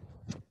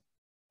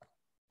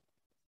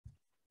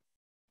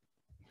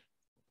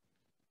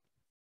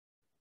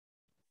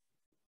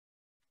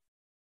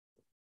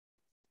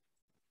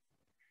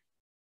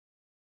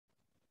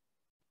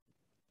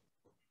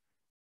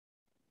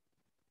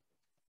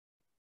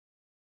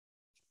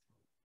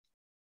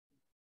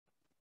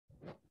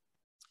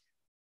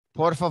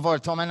 Por favor,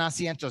 tomen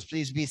asientos.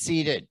 Please be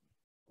seated.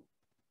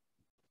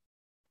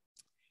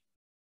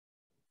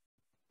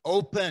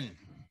 Open.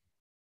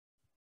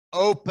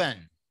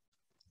 Open.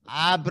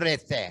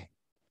 Ábrete.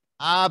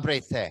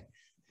 Ábrete.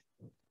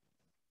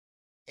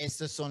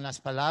 Estas son las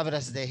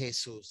palabras de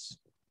Jesús.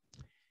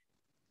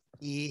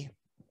 ¿Y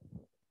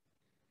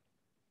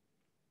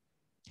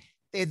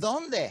de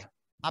dónde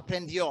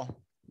aprendió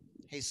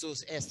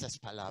Jesús estas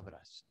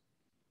palabras?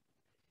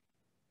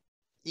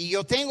 Y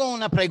yo tengo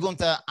una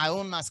pregunta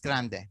aún más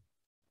grande.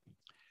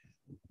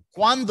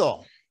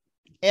 Cuando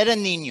era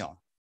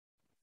niño,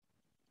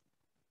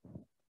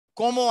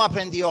 ¿cómo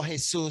aprendió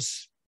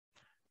Jesús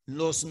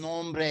los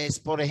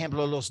nombres, por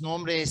ejemplo, los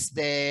nombres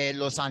de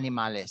los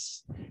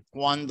animales?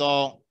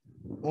 Cuando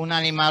un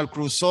animal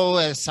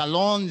cruzó el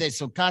salón de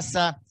su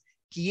casa,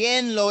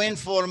 ¿quién lo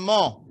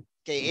informó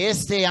que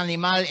este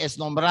animal es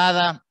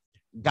nombrada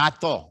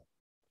gato?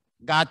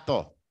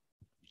 Gato.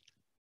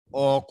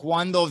 O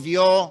cuando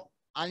vio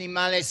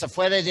animales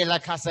afuera de la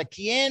casa,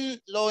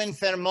 ¿quién lo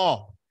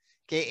informó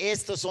que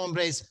estos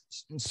hombres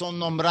son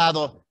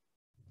nombrados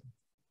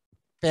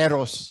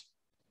perros,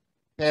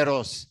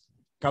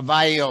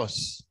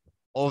 caballos,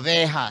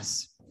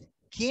 ovejas?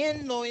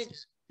 ¿Quién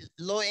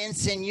lo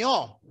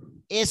enseñó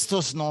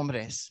estos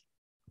nombres?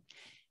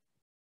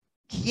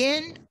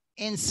 ¿Quién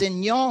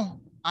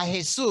enseñó a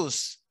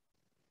Jesús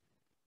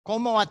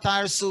cómo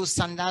atar sus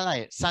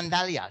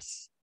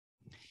sandalias?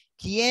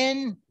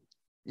 ¿Quién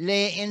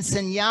le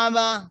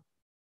enseñaba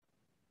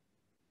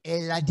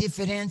la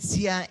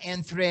diferencia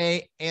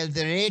entre el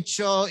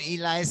derecho y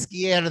la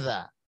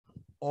izquierda,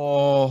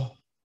 o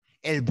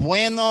el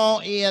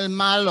bueno y el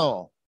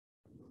malo,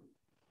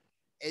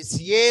 el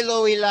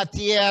cielo y la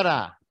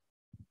tierra?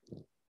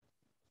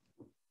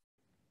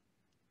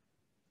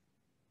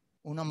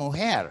 Una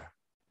mujer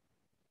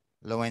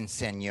lo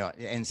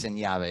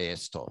enseñaba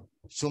esto.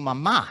 Su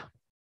mamá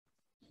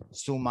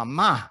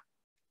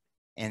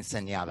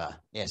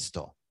enseñaba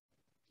esto.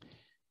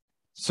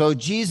 So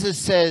Jesus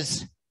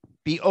says,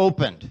 be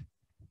opened.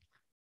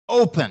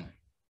 Open.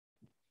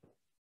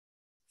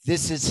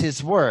 This is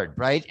his word,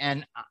 right?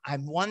 And I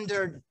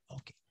wondered,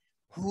 okay,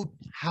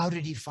 how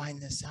did he find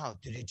this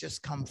out? Did it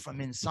just come from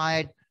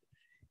inside?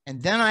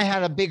 And then I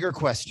had a bigger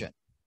question.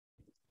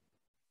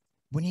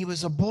 When he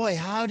was a boy,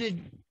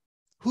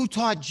 who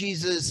taught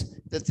Jesus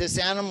that this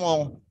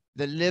animal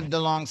that lived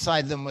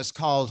alongside them was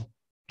called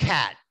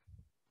cat?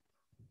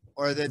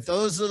 Or that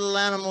those little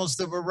animals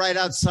that were right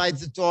outside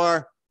the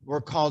door were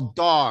called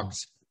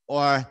dogs,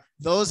 or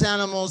those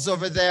animals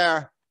over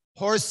there,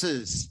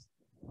 horses,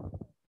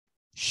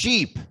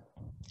 sheep?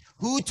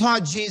 Who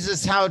taught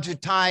Jesus how to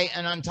tie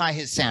and untie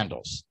his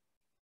sandals?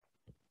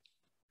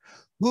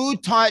 Who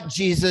taught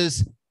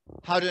Jesus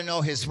how to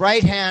know his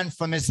right hand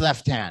from his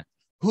left hand?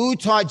 Who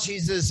taught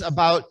Jesus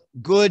about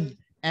good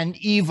and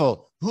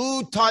evil?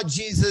 Who taught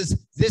Jesus,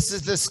 this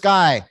is the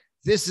sky,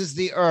 this is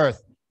the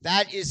earth,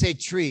 that is a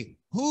tree?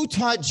 Who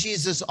taught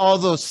Jesus all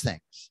those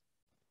things?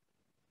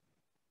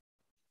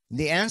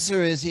 The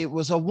answer is it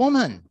was a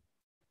woman.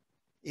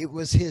 It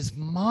was his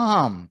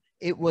mom.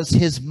 It was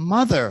his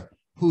mother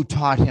who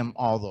taught him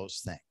all those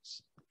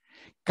things.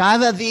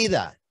 Cada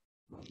vida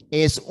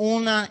es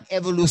una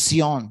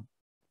evolución.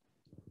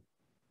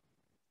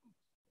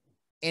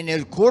 En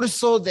el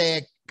curso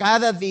de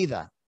cada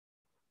vida,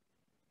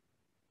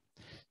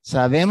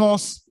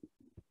 sabemos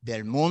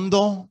del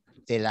mundo,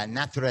 de la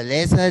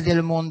naturaleza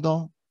del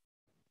mundo,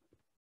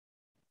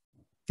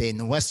 de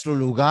nuestro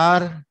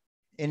lugar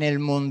en el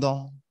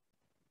mundo.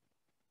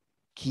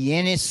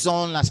 ¿Quiénes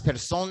son las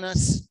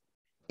personas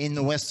en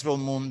nuestro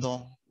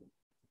mundo?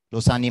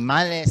 Los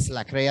animales,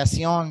 la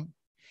creación.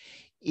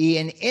 Y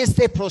en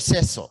este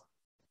proceso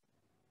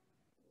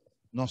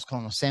nos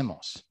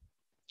conocemos.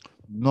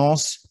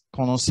 Nos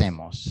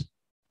conocemos.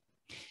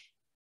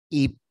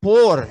 Y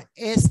por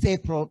este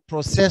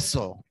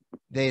proceso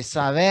de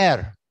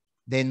saber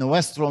de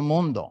nuestro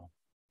mundo,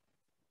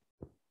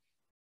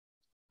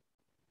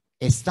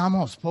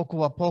 estamos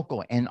poco a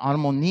poco en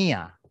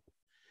armonía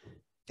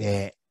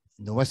de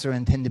nuestro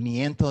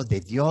entendimiento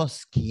de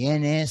Dios,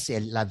 quién es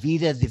la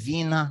vida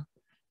divina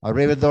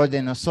alrededor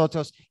de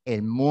nosotros,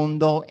 el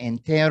mundo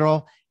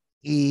entero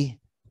y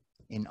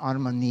en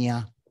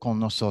armonía con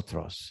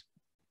nosotros.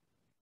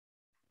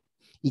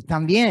 Y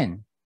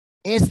también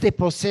este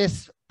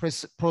proceso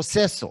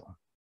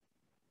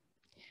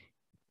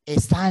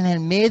está en el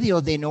medio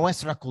de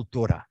nuestra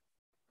cultura.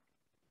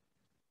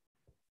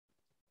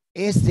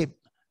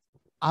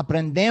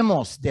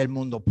 Aprendemos del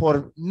mundo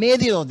por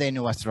medio de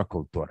nuestra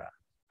cultura.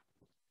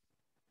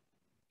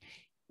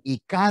 Y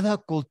cada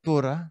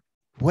cultura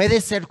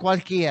puede ser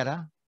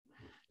cualquiera,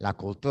 la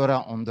cultura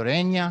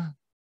hondureña,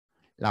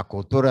 la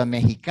cultura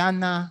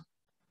mexicana,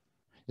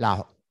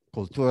 la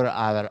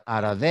cultura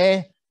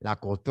árabe, la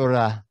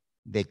cultura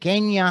de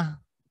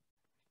Kenia,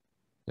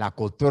 la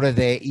cultura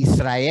de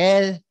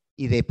Israel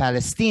y de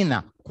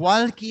Palestina,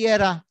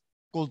 cualquiera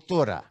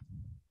cultura.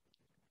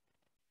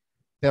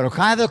 Pero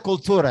cada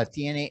cultura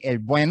tiene el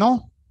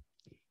bueno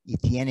y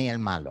tiene el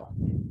malo.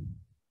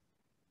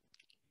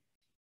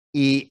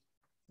 Y,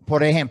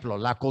 por ejemplo,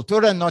 la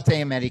cultura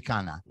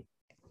norteamericana,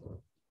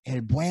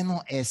 el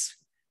bueno es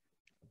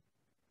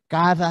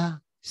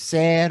cada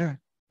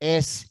ser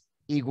es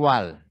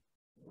igual.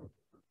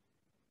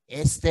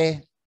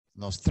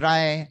 Nos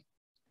trae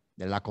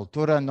de la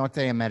cultura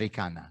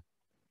norteamericana.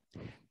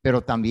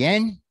 Pero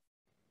también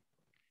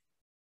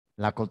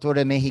la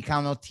cultura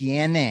mexicana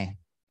tiene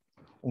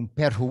un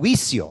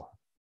perjuicio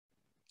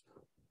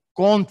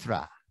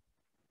contra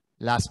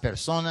las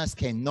personas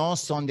que no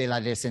son de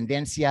la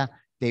descendencia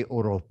de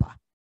Europa.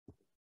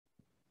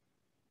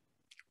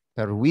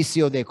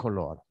 Perjuicio de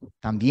color.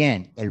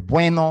 También el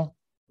bueno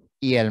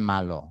y el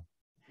malo.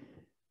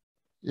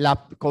 La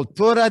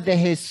cultura de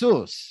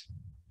Jesús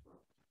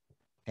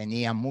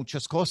tenía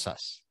muchas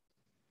cosas,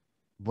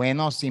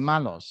 buenos y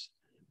malos.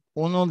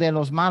 Uno de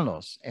los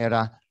malos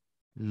era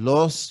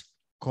los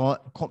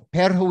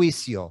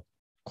perjuicio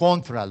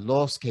contra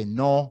los que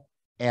no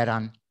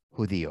eran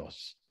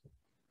judíos.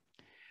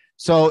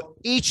 So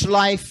each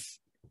life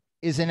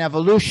is an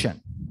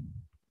evolution.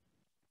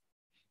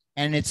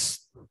 And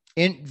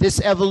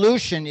this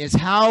evolution is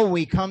how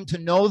we come to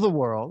know the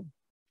world.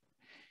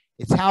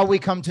 It's how we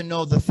come to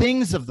know the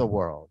things of the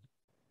world.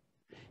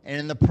 And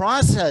in the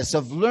process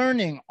of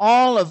learning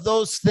all of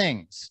those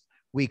things,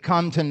 we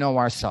come to know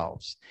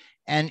ourselves.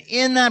 And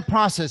in that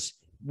process,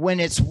 when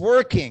it's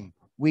working,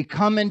 we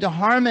come into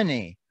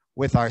harmony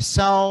with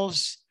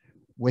ourselves,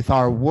 with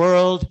our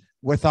world,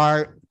 with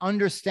our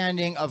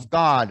understanding of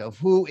God, of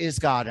who is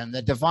God and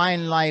the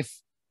divine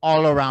life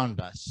all around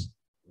us.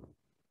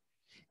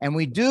 And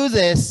we do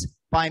this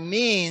by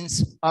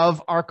means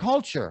of our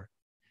culture.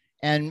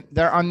 And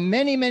there are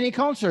many, many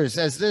cultures,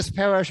 as this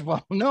parish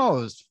well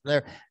knows.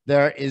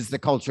 There is the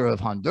culture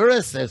of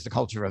Honduras, there's the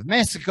culture of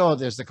Mexico,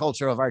 there's the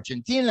culture of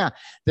Argentina,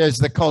 there's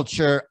the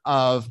culture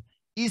of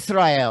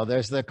Israel,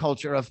 there's the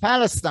culture of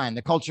Palestine,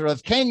 the culture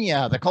of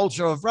Kenya, the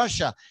culture of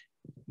Russia.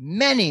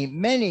 Many,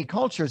 many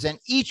cultures, and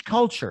each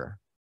culture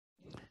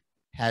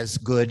has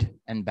good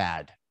and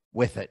bad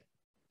with it.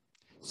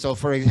 So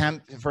for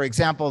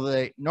example,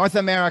 the North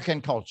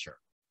American culture,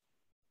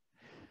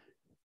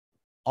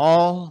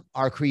 all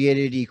are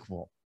created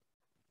equal.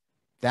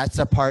 That's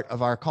a part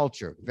of our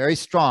culture, very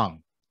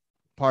strong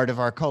part of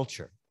our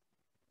culture.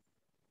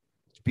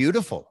 It's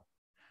beautiful,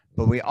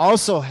 but we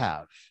also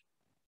have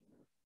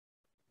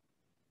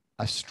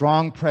a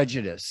strong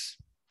prejudice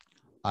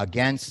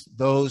against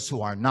those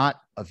who are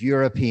not of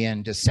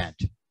European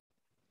descent.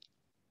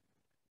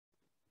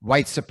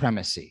 White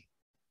supremacy.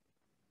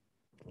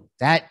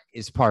 That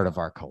is part of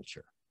our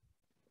culture.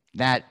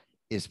 That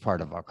is part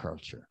of our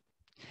culture.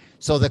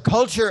 So the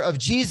culture of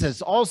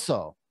Jesus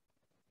also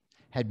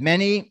had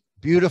many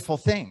beautiful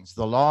things.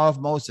 The law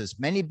of Moses,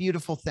 many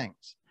beautiful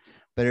things.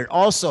 But it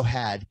also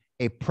had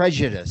a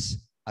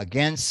prejudice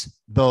against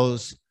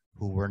those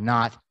who were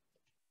not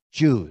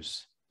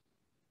Jews.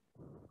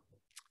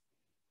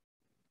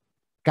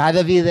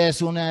 Cada vida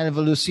es una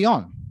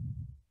evolución.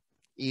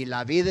 Y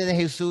la vida de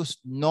Jesús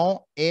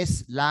no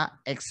es la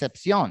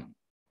excepción.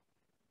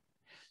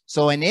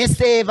 So en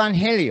este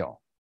evangelio,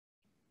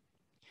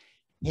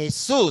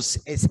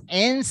 Jesús es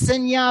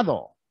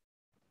enseñado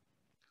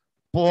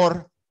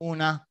por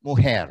una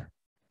mujer.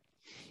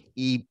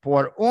 Y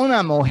por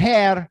una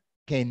mujer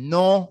que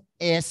no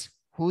es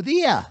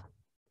judía.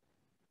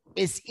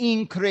 Es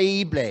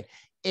increíble.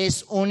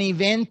 Es un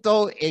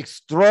evento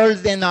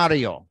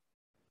extraordinario.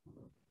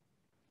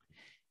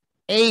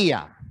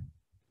 Ella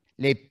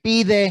le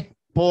pide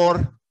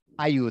por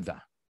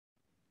ayuda.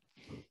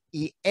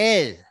 Y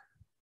él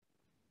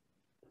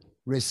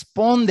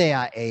responde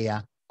a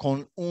ella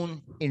con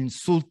un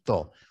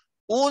insulto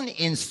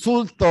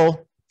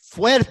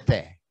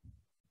fuerte.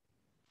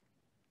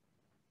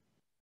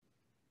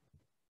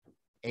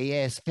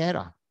 ella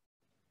espera.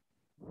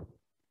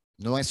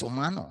 No es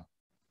humano.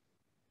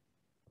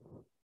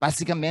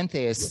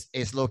 Básicamente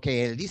es lo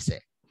que él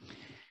dice.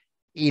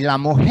 Y la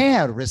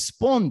mujer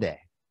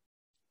responde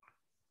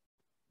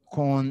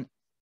con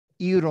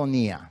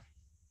ironía.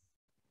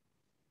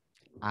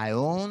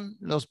 Aún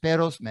los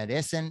perros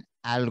merecen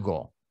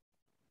algo.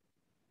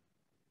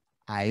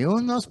 Hay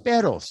unos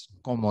perros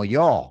como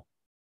yo,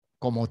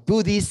 como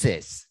tú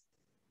dices,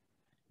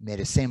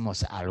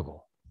 merecemos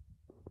algo.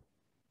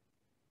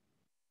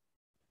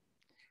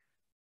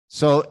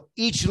 So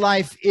each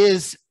life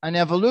is an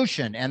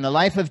evolution, and the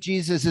life of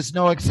Jesus is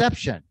no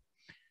exception.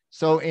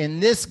 So in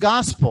this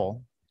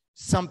gospel,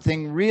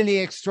 something really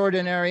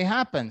extraordinary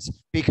happens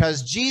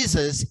because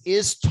Jesus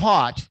is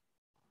taught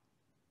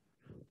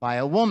by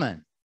a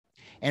woman,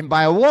 and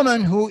by a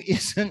woman who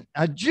isn't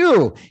a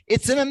Jew.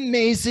 It's an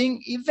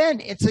amazing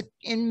event. It's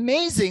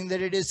amazing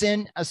that it is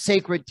in a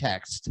sacred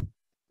text.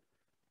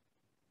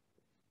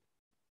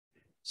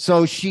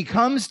 So she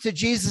comes to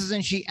Jesus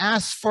and she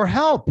asks for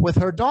help with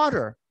her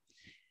daughter.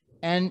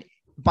 And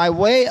by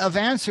way of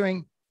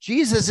answering,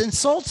 Jesus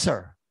insults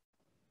her.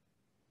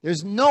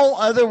 There's no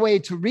other way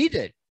to read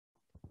it.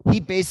 He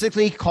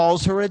basically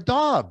calls her a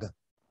dog.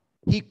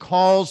 He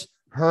calls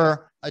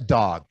her a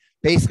dog.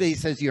 Basically, he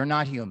says, you're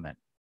not human.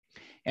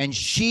 And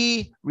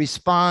she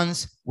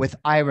responds with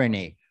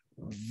irony,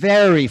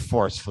 very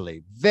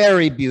forcefully,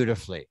 very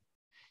beautifully.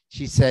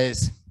 She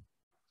says,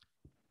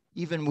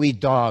 even we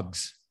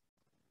dogs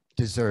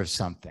deserve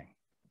something.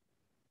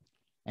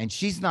 And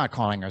she's not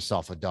calling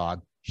herself a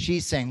dog.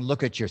 She's saying,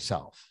 look at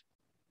yourself.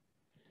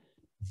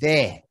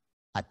 Ve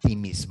a ti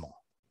mismo.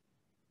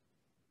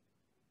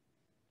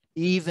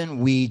 Even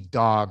we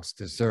dogs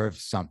deserve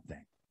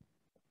something.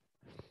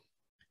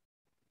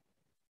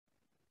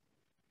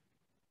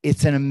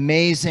 It's an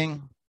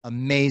amazing,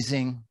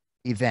 amazing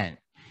event.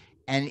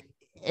 And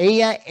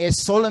ella es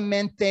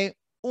solamente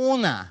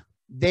una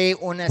de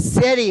una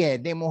serie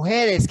de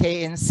mujeres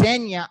que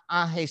enseña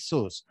a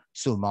Jesús.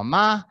 Su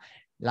mamá,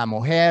 la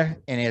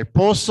mujer en el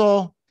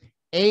pozo,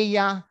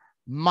 ella,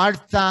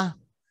 Marta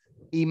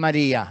y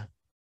María.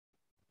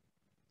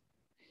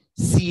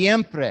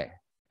 Siempre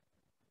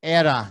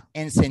era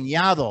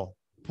enseñado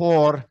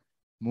por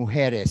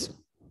mujeres,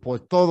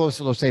 por todos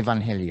los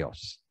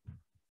evangelios.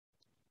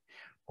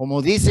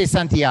 Como dice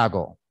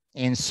Santiago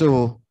en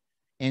su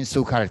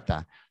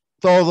carta,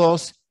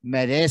 todos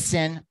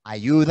merecen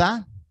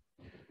ayuda,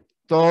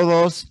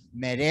 todos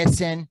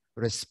merecen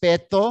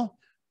respeto,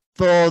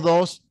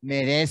 todos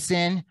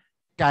merecen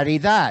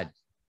caridad.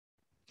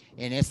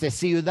 En esta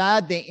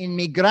ciudad de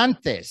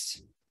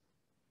inmigrantes,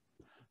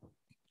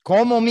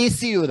 como mi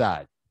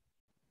ciudad,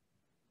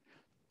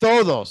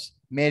 todos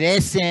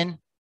merecen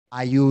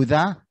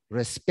ayuda,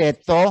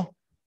 respeto,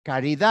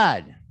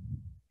 caridad.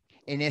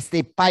 En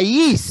este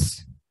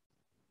país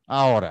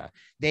ahora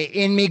de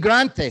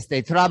inmigrantes,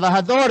 de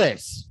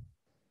trabajadores.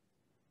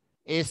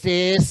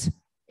 Este es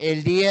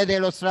el Día de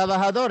los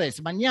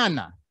Trabajadores,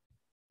 mañana.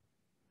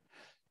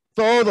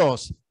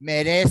 Todos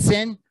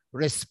merecen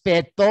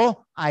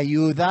respeto,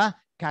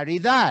 ayuda,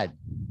 caridad.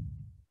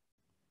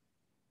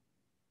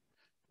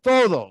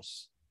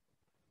 Todos.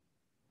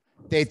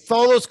 De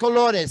todos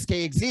colores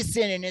que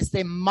existen en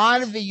este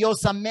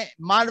maravilloso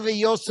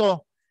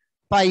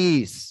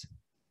país.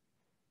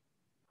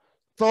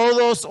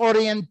 Todos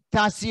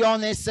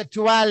orientaciones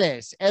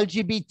sexuales,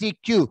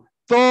 LGBTQ,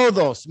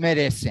 todos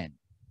merecen.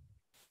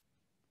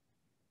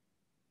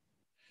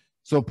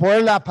 So,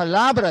 por las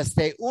palabras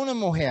de una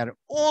mujer,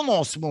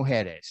 unas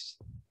mujeres,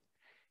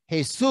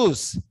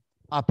 Jesús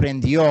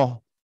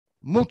aprendió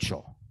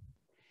mucho.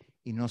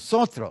 Y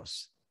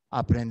nosotros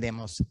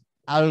aprendemos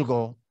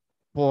algo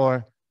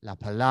por la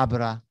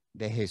palabra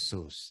de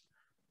Jesús.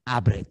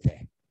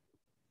 Ábrete,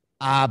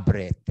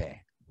 ábrete.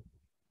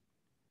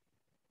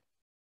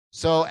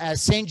 So,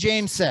 as St.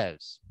 James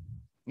says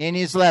in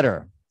his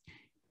letter,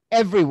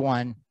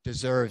 everyone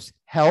deserves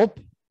help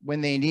when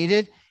they need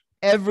it.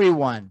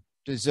 Everyone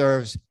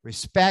deserves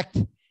respect.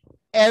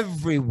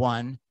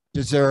 Everyone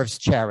deserves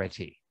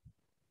charity.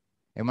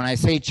 And when I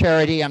say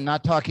charity, I'm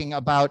not talking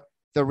about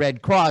the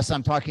Red Cross.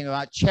 I'm talking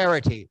about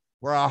charity,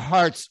 where our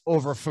hearts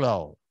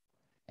overflow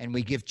and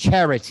we give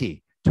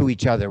charity to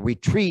each other. We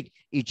treat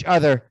each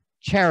other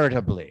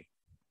charitably.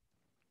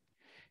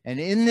 And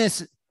in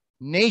this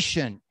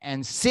nation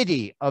and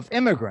city of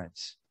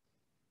immigrants,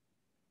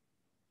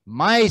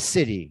 my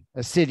city,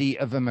 a city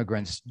of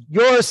immigrants,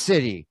 your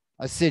city,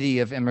 a city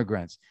of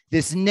immigrants,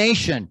 this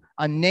nation,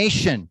 a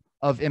nation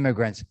of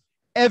immigrants,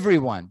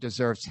 everyone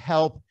deserves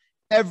help.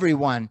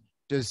 Everyone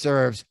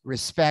deserves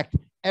respect.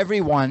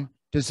 Everyone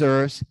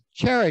deserves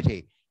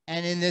charity.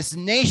 And in this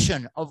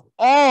nation of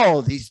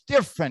all these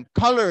different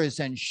colors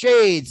and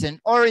shades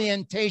and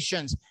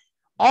orientations,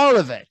 all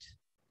of it,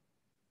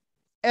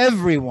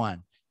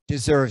 everyone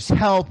deserves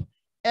help.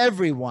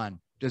 Everyone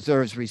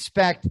deserves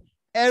respect.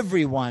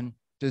 Everyone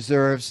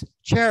deserves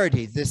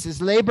charity. This is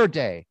Labor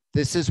Day.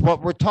 This is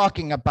what we're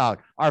talking about.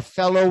 Our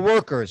fellow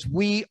workers.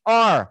 We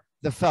are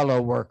the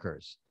fellow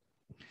workers.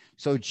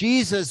 So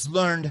Jesus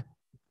learned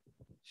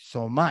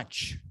so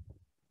much,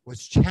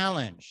 was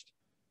challenged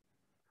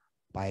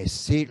by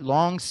a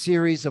long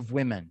series of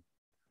women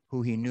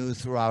who he knew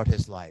throughout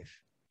his life.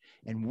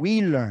 And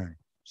we learn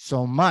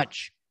so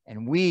much,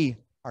 and we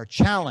are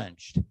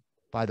challenged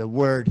by the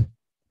word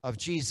of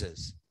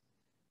Jesus.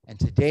 And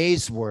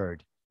today's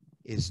word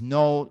is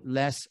no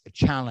less a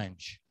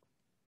challenge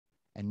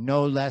and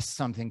no less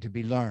something to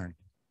be learned.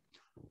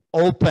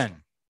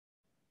 Open.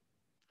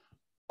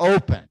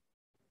 Open.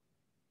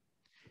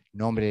 En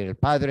nombre del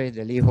Padre,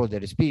 del Hijo,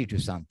 del Espíritu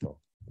Santo.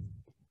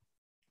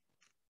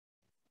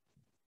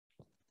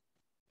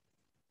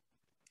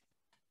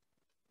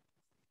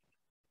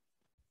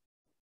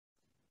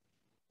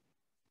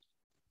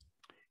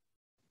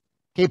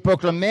 Que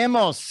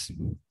proclamemos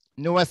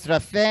nuestra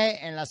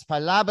fe en las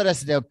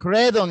palabras del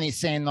credo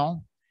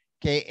niceno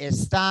que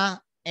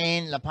está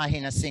en la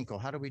página 5.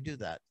 How do we do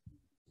that?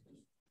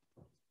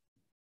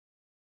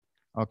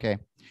 Okay.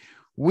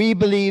 We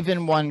believe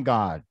in one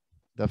God,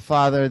 the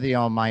Father, the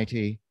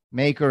Almighty,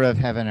 maker of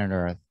heaven and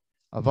earth,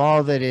 of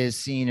all that is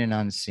seen and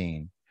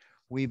unseen.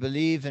 We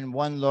believe in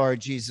one Lord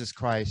Jesus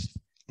Christ,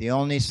 the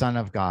only Son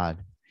of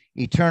God,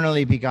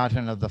 eternally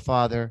begotten of the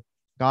Father,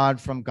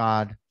 God from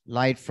God,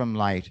 light from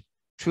light,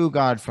 true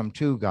God from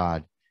true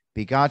God,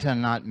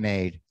 begotten, not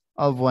made,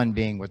 of one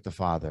being with the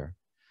Father.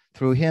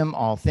 Through him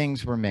all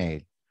things were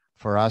made.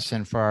 For us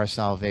and for our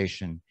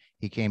salvation,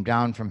 he came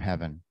down from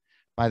heaven.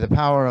 By the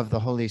power of the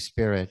Holy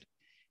Spirit,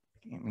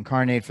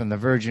 incarnate from the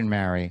Virgin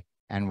Mary,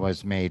 and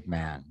was made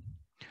man.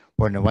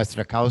 Por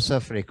nuestra causa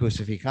fue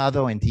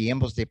crucificado en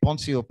tiempos de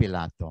Poncio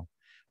Pilato.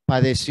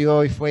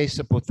 Padeció y fue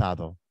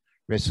sepultado.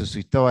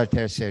 Resucitó al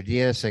tercer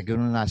día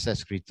según las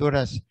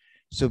Escrituras.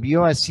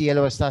 Subió al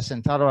cielo, está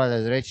sentado a la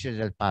derecha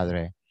del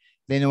Padre.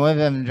 De nuevo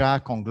vendrá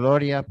con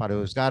gloria para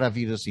juzgar a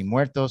vivos y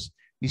muertos,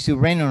 y su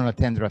reino no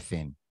tendrá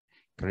fin.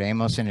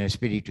 Creemos en el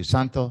Espíritu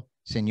Santo,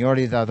 Señor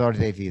y dador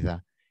de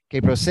vida,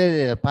 que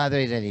procede del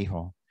Padre y del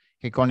Hijo,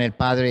 que con el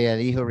Padre y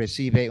el Hijo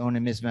recibe una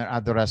misma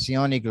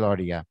adoración y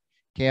gloria,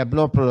 que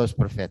habló por los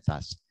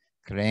profetas.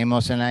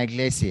 Creemos en la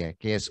Iglesia,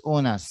 que es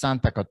una,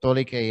 santa,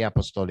 católica y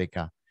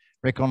apostólica.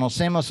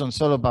 Reconocemos un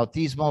solo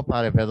bautismo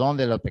para el perdón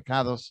de los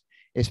pecados.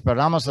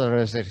 Esperamos la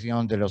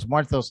resurrección de los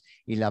muertos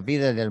y la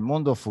vida del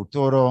mundo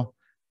futuro.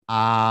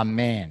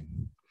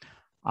 Amén.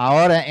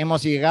 Ahora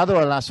hemos llegado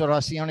a las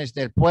oraciones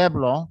del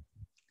pueblo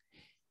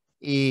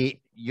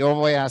y yo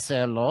voy a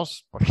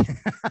hacerlos.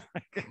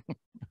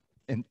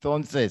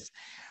 Entonces,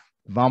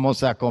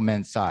 vamos a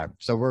comenzar.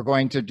 So we're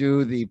going to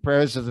do the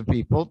prayers of the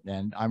people,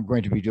 and I'm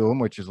going to be doing,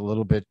 which is a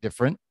little bit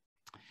different.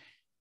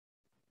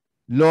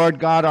 Lord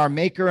God, our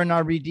maker and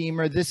our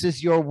redeemer, this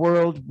is your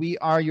world. We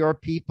are your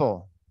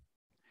people.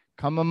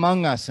 Come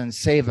among us and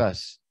save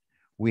us.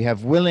 We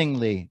have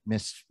willfully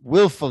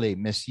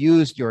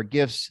misused your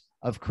gifts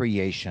of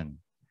creation.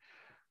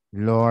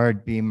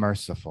 Lord, be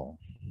merciful.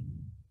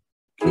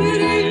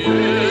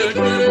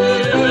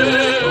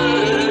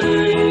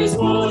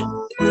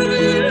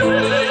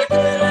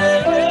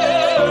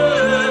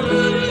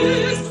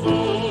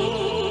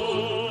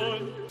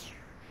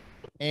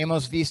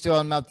 Hemos visto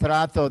el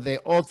maltrato de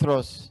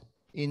otros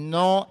y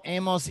no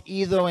hemos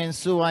ido en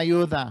su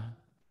ayuda.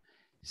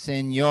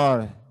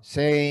 Señor,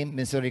 sé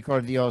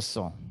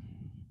misericordioso.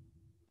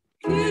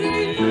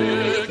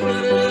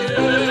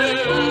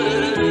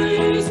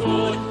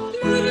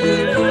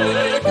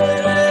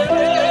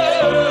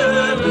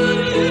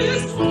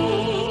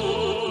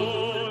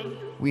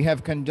 We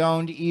have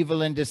condoned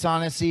evil and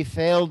dishonesty,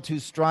 failed to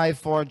strive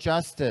for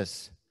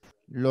justice.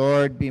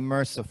 Lord, be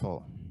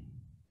merciful.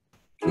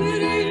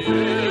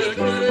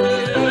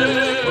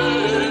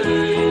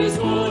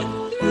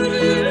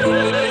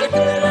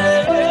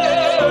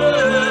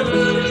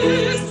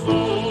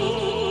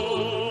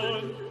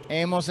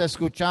 Hemos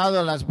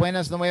escuchado las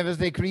buenas nuevas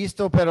de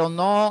Cristo, pero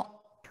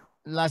no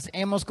las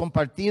hemos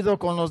compartido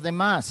con los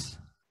demás.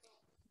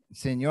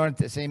 Señor,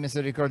 te sé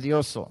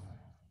misericordioso.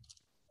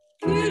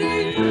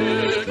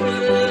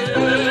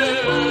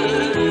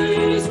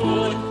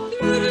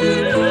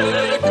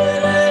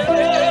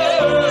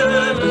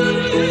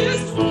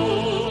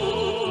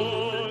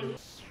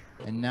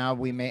 And now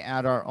we may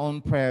add our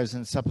own prayers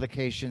and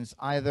supplications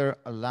either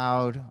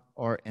aloud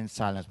or in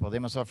silence.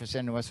 Podemos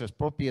ofrecer nuestras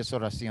propias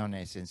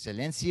oraciones en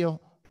silencio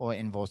o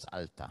en voz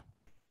alta.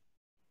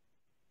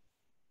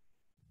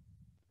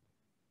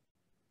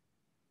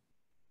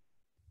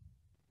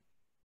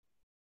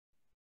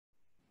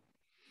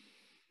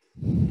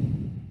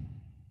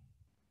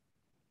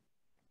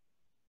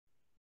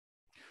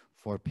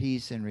 For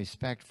peace and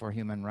respect for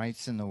human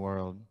rights in the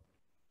world,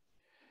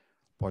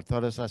 por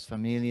todas las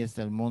familias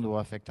del mundo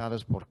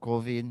afectadas por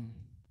COVID,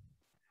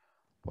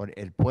 por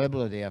el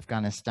pueblo de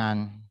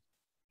Afganistán,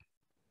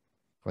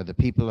 for the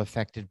people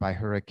affected by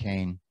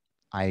Hurricane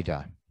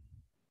Ida.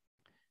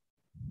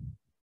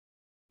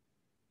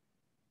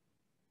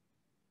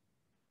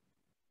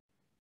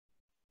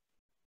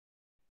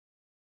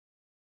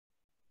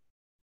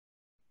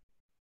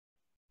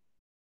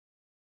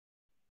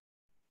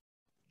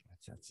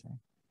 What's that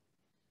say?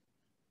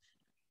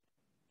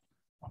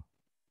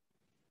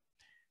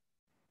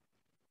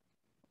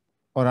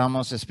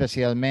 Oramos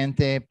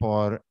especialmente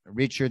por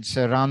Richard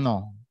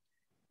Serrano,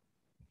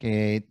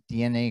 que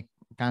tiene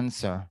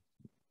cáncer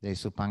de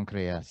su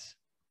páncreas.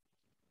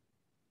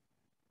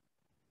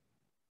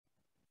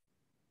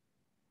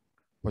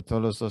 Por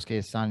todos los que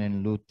están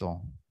en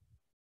luto.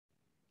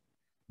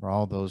 For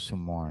all those who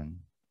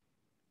mourn.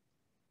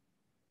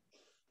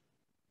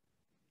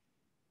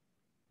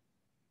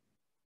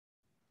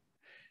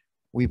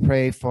 We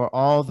pray for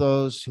all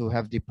those who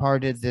have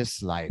departed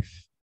this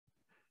life,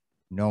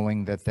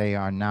 knowing that they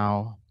are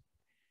now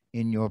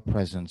in your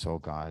presence, O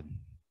God.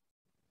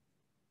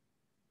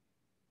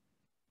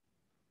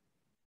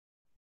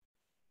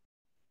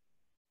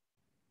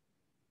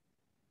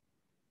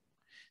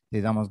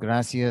 Te damos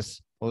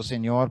gracias, oh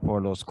Señor,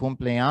 por los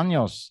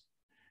cumpleaños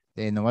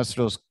de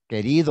nuestros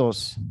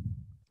queridos.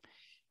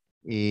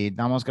 Y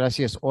damos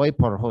gracias hoy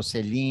por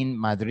Jocelyn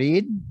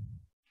Madrid,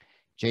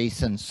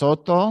 Jason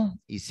Soto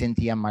y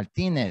Cynthia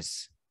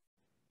Martínez.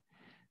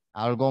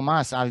 ¿Algo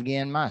más?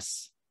 ¿Alguien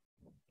más?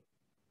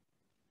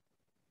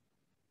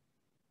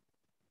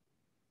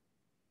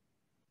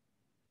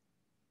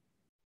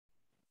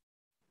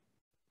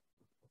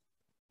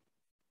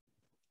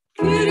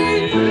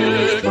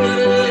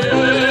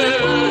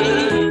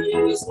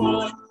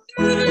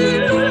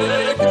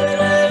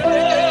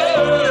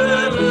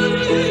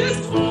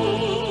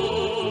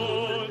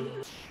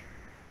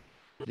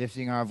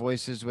 Lifting our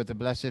voices with the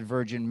Blessed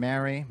Virgin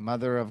Mary,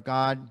 Mother of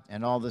God,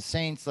 and all the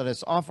saints, let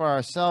us offer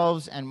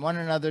ourselves and one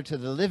another to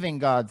the living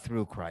God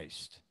through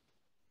Christ.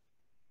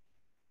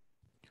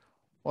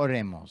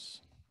 Oremos.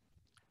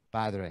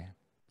 Padre,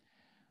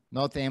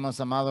 no te hemos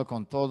amado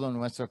con todo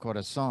nuestro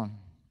corazón,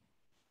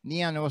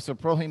 ni a nuestro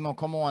prójimo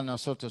como a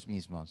nosotros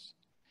mismos.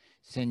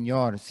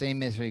 Señor, sé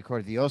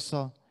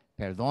misericordioso,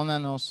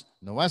 perdónanos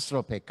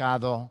nuestro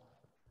pecado.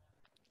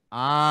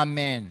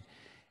 Amén.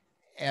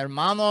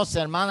 Hermanos,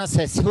 hermanas,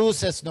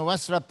 Jesús es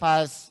nuestra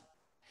paz.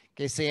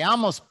 Que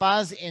seamos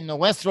paz en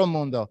nuestro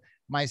mundo.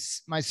 My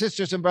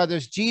sisters and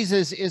brothers,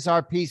 Jesus is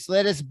our peace.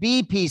 Let us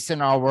be peace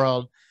in our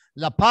world.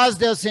 La paz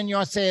del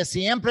Señor sea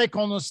siempre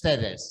con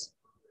ustedes.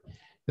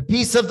 The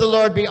peace of the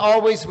Lord be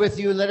always with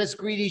you. Let us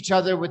greet each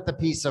other with the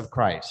peace of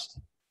Christ.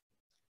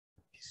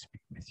 Peace be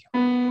with you.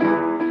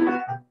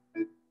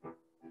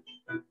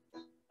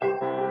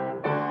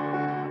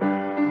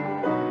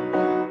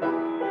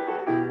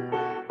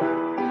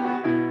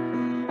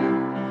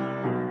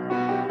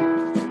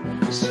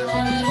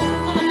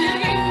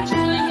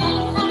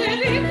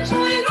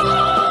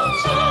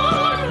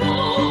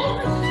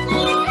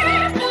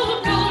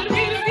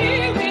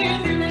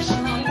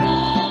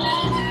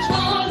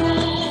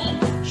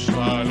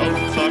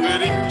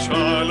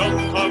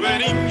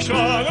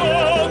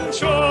 Shalom,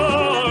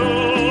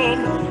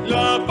 shalom,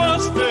 la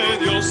paz de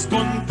Dios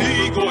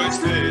contigo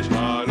esté.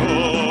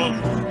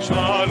 Shalom,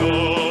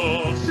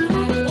 shalom.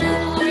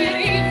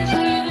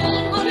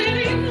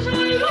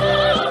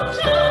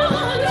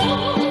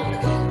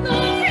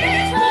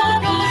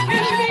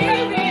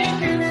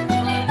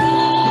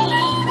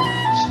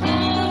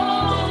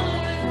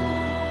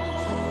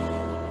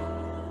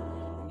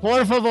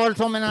 Por favor,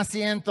 tomen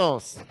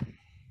asientos.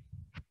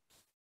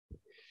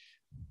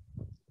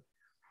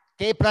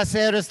 Qué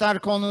placer estar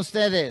con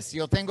ustedes.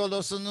 Yo tengo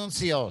los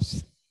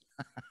anuncios.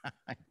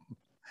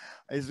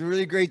 It's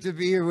really great to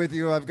be here with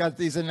you. I've got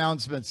these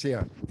announcements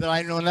here that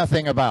I know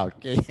nothing about.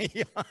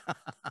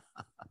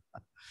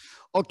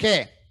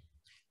 Okay.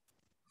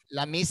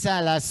 La misa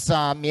a las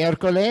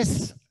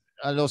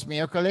los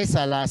miércoles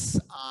a las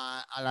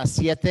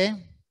 7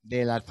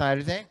 de la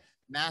tarde.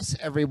 Mass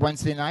every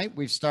Wednesday night.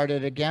 We've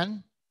started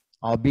again.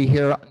 I'll be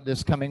here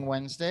this coming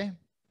Wednesday.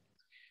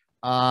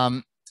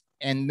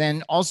 And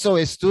then also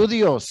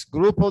estudios,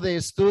 grupo de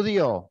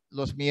estudio,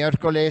 los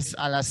miércoles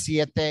a las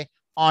 7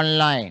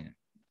 online.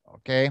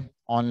 Okay,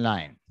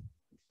 online.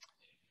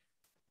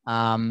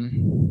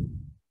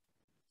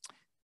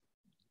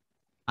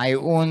 Hay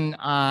un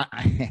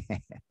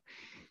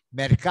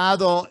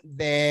mercado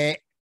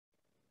de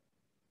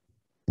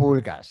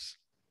pulgas.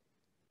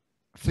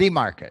 Flea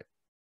market,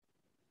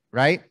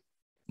 right?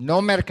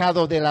 No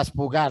mercado de las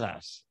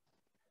pulgadas.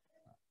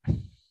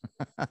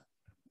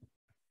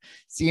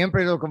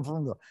 Siempre lo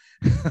confundo.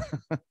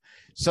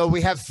 So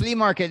we have flea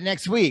market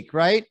next week,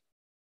 right?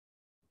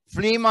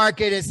 Flea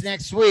market is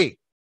next week.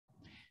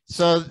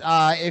 So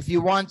if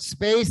you want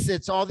space,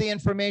 it's all the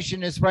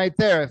information is right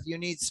there. If you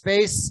need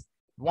space,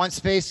 want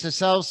space to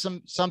sell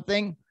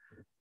something,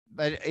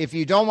 but if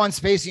you don't want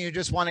space and you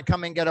just want to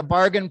come and get a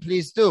bargain,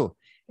 please do.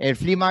 El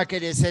flea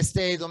market es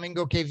este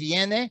domingo que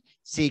viene.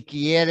 Si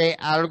quiere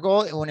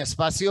algo, un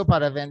espacio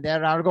para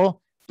vender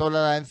algo,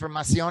 toda la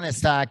información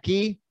está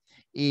aquí.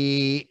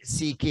 Y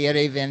si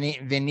quiere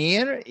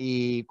venir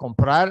y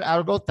comprar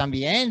algo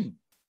también,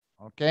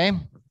 ¿ok?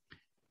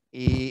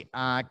 Y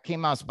 ¿qué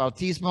más?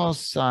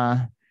 Bautismos.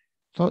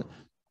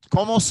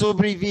 ¿Cómo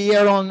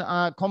sobrevivieron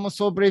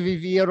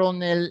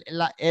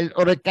el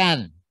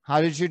huracán?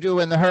 How did you do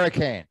in the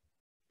hurricane?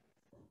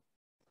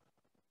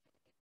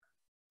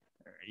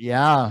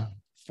 Yeah,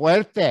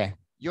 fuerte.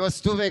 Yo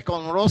estuve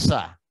con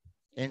Rosa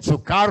en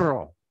su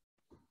carro.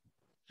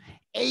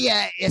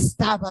 ella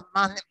estaba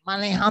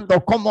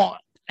manejando como...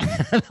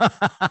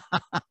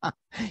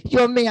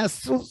 Yo me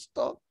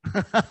asusto.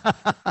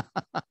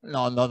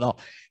 No.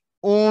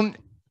 Un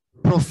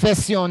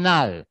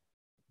profesional.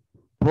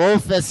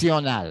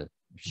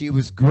 She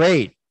was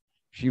great.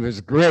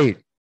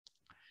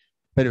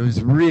 But it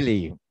was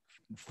really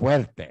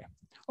fuerte.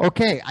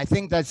 Okay, I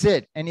think that's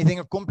it. Anything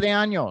of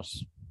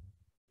cumpleaños?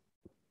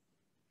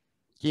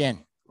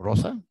 ¿Quién?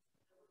 ¿Rosa?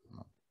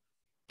 No.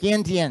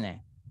 ¿Quién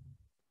tiene?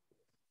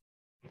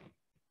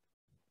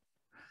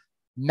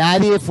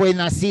 Nadie fue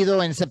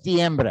nacido en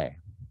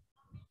septiembre.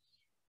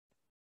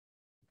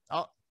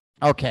 Oh,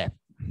 okay.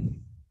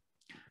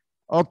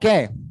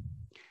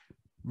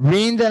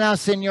 Rinden al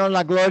Señor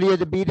la gloria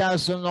debida a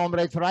su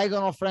nombre,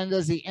 traigan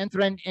ofrendas y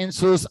entren en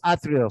sus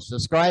atrios.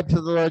 Ascribe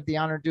to the Lord the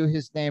honor due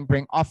his name,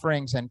 bring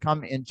offerings and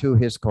come into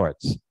his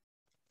courts.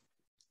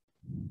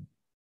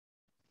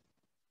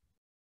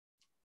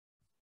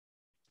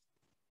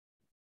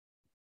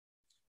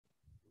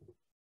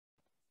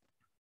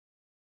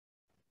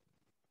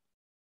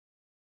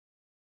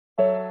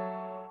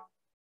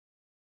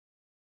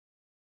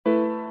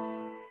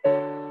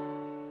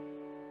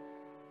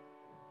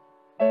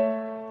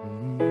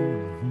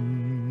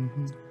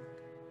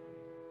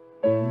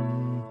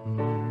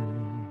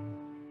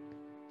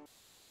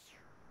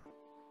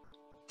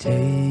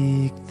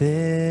 Take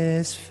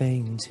this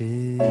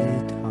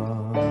fainted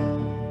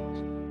heart,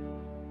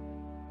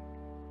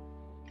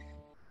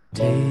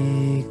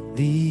 take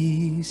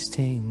these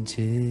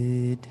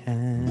tainted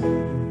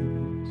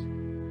hands,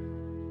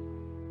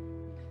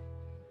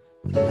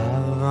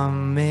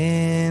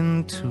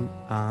 lávame tu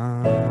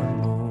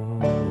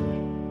amor,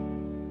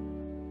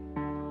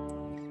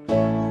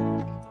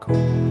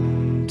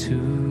 con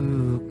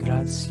tu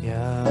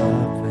gracia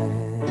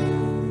ven.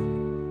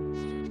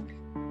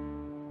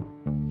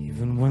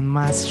 Even when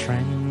my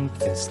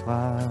strength is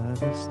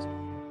lost,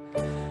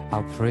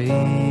 I'll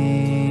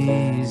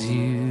praise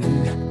you.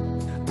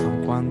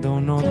 Aun cuando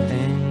no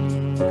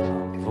tenga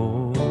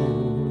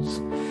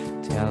voz,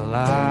 te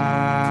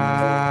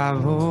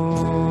alabo.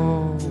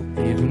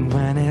 Even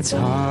when it's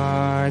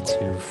hard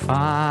to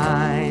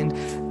find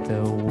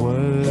the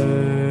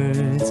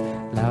words,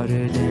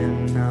 louder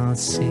than I'll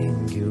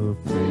sing your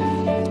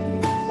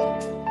praise.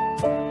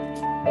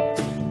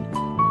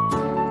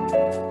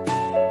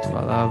 Tu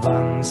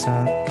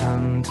alabanza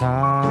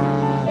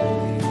cantaré.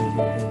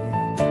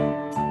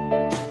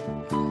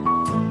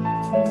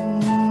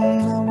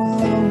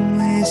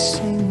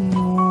 Sing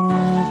your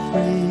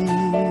praise.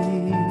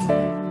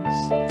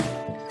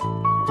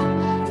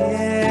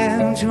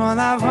 Yeah, tu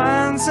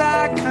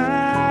alabanza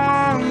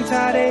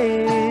cantaré.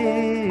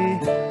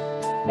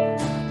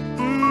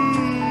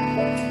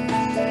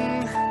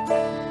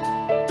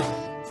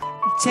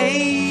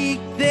 Take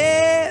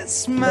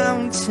this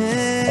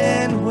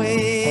mountain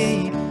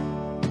weight.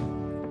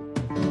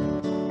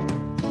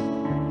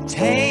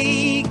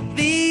 Take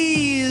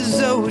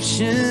these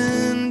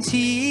ocean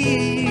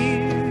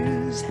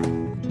tears.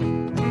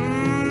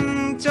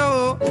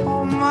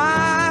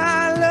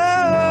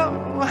 Tómalo,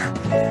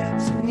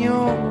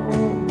 Señor.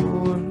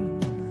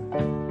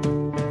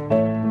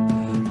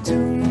 Tú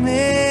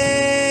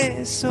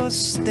me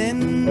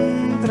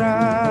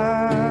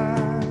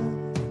sostendrás.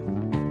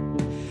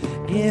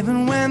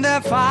 Even when the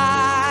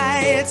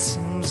fight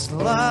seems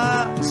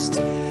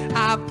lost,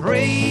 I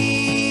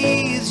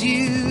praise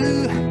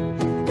you.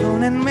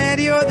 Aun en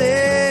medio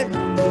del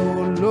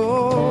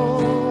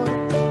dolor,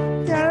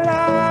 te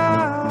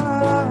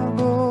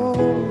alabo.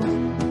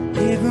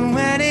 Even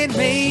when it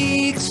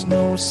makes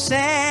no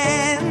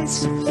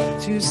sense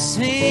to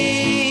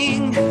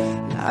sing,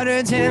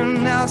 louder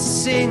than I'll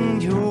sing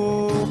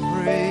your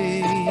praise.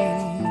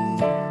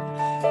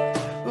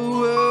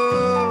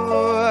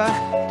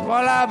 Tu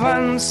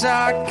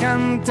alabanza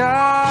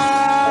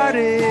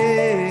cantaré.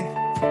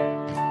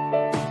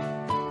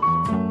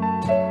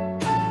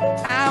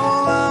 I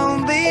will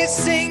only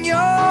sing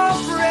your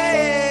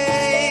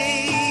praise.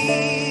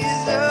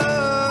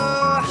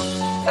 Oh,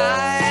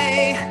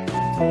 I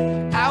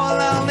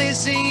will only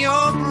sing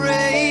your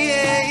praise.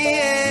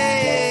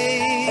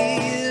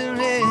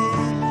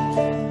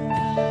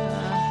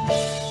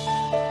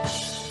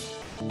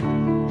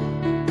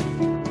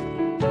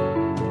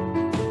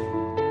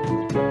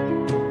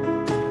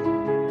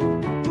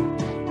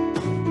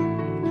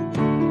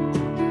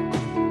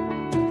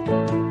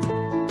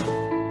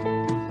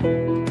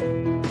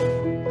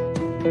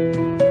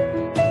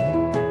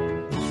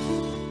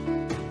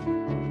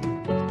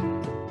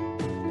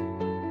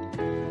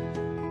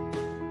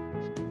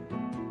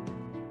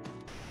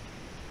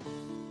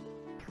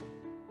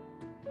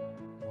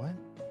 What?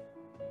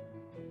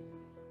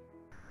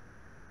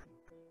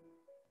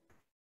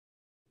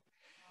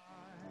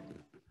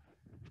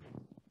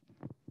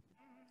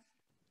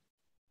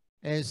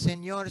 El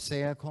Señor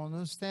sea con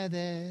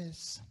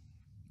ustedes.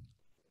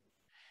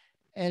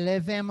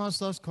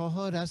 Elevemos los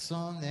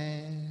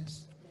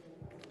corazones.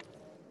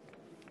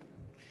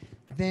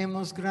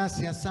 Demos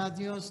gracias a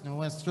Dios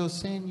nuestro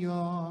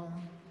Señor.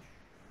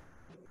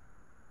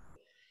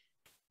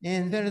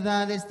 En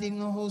verdad es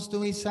digno,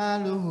 justo y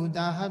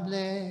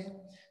saludable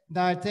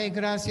darte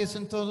gracias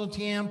en todo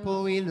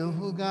tiempo y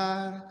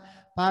lugar,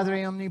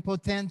 Padre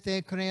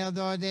omnipotente,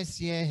 creador de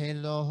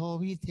cielo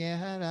y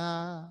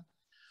tierra,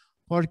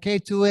 porque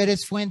tú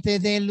eres fuente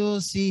de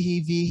luz y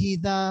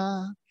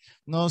vida.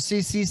 Nos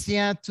hiciste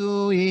a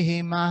tu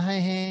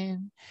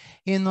imagen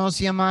y nos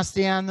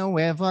llamaste a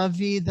nueva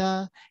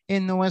vida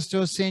en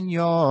nuestro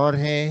Señor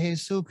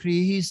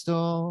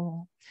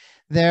Jesucristo.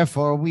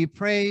 Therefore we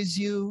praise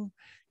you,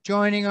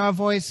 joining our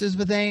voices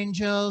with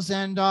angels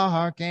and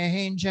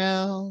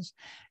archangels,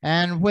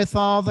 and with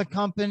all the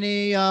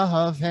company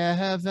of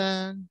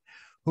heaven,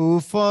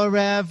 who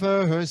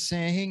forever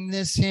sing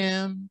this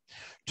hymn,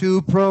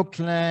 to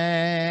proclaim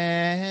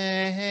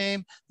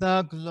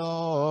the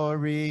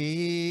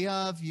glory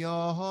of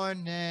your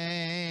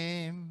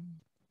name.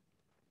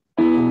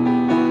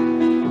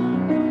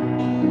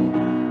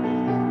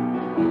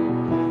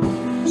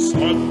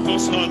 Santo,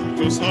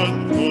 santo,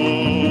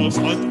 santo,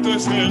 santo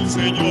es el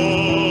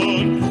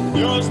Señor,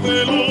 Dios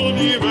del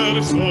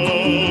universo.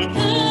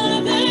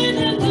 Heaven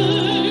and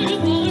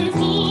earth are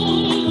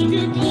full of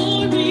your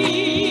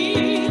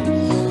glory.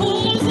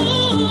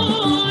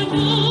 Hosanna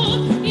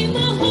in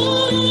the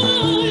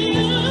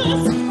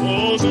highest.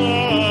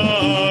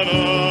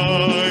 Hosanna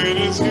en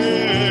el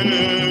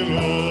cielo.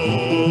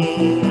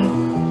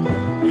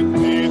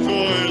 Bendito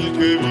el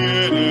que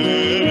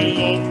viene en el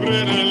nombre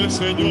del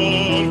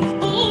Señor.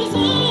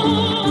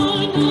 Hosanna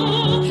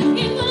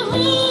in the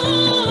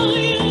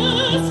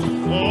highest.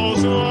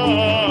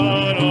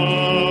 Hosanna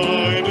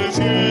en el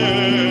cielo.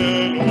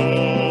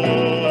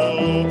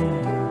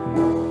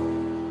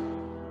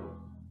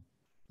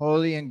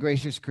 Holy and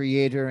gracious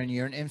Creator, in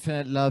your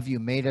infinite love, you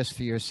made us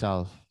for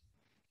yourself.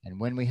 And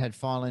when we had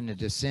fallen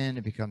into sin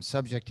and become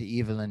subject to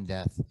evil and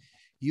death,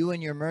 you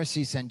in your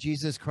mercy sent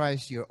Jesus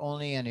Christ, your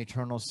only and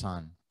eternal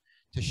Son,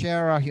 to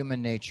share our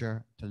human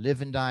nature, to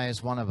live and die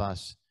as one of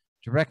us,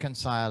 to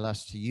reconcile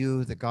us to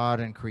you, the God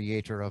and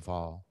Creator of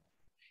all.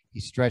 He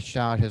stretched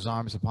out his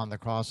arms upon the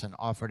cross and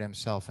offered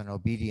himself in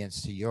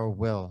obedience to your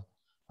will,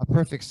 a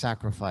perfect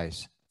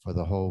sacrifice for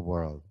the whole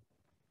world.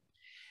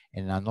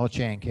 En la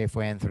noche en que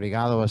fue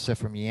entregado al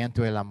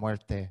sufrimiento y la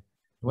muerte,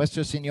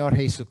 nuestro Señor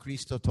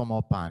Jesucristo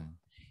tomó pan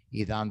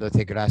y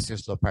dándote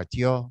gracias lo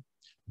partió,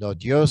 lo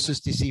dio a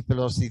sus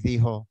discípulos y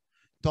dijo,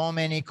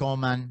 tomen y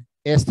coman,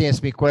 este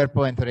es mi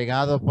cuerpo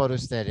entregado por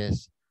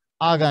ustedes,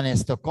 hagan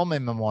esto como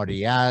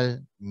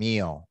memorial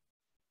mío.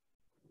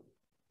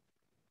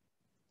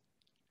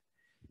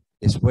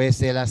 Después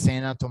de la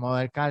cena tomó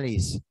el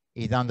cáliz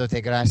y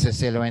dándote gracias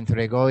se lo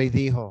entregó y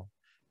dijo,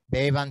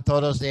 beban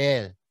todos de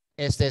él.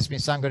 Esta es mi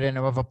sangre de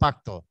nuevo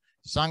pacto,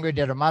 sangre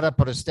derramada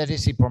por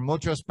ustedes y por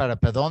muchos para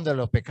perdón de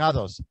los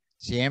pecados.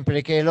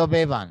 Siempre que lo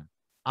beban,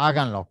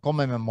 háganlo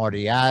como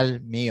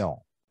memorial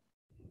mío.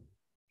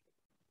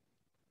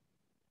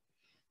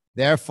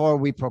 Therefore,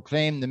 we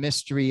proclaim the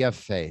mystery of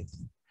faith.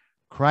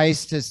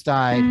 Christ has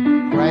died.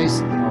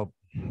 Christ, oh,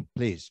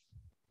 please.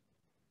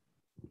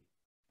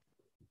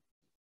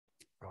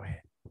 Go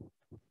ahead.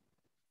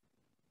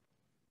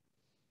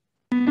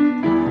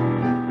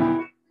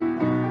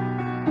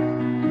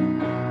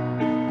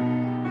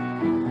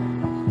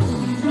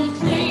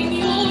 Proclaim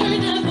your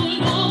name, O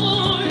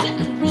Lord,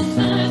 and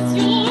profess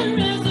your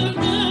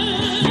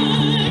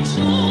resurrection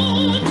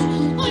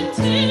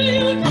until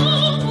you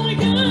come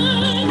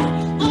again,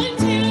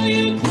 until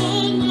you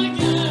come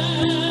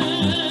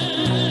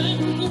again.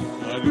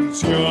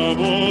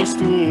 Anunciamos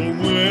tu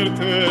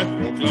muerte,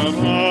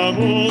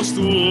 proclamamos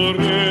tu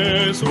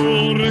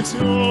resurrección.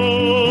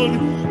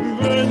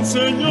 Ven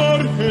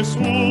Señor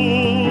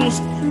Jesús,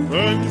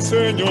 ven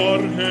Señor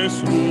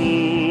Jesús.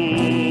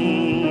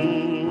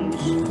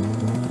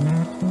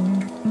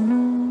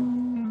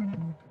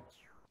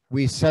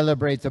 We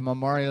celebrate the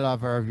memorial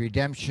of our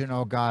redemption,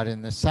 O God,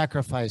 in the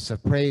sacrifice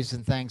of praise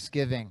and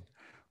thanksgiving.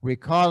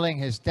 Recalling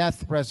his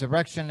death,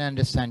 resurrection, and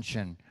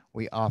ascension,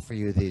 we offer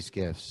you these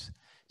gifts.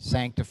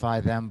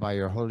 Sanctify them by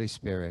your Holy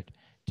Spirit,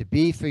 to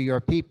be for your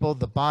people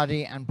the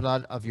body and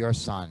blood of your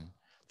Son,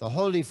 the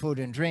holy food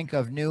and drink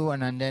of new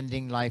and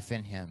unending life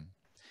in him.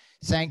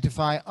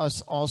 Sanctify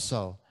us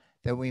also,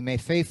 that we may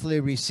faithfully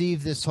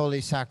receive this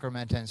holy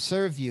sacrament and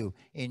serve you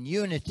in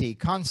unity,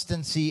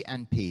 constancy,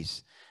 and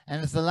peace.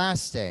 And at the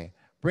last day,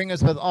 bring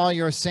us with all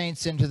your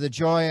saints into the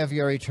joy of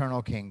your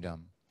eternal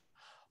kingdom.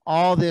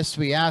 All this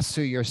we ask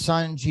through your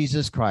Son,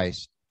 Jesus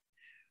Christ.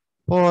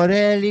 Por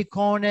él y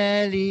con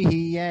él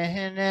y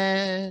en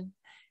él,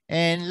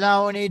 en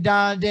la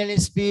unidad del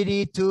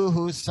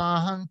Espíritu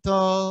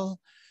Santo,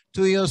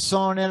 tuyos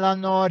son el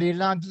honor y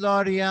la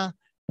gloria,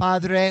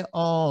 Padre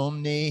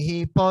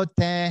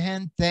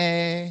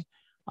omnipotente,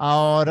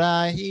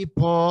 ahora y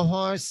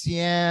por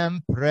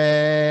siempre.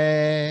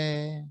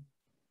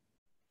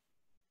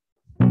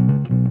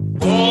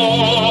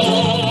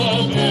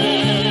 Amen.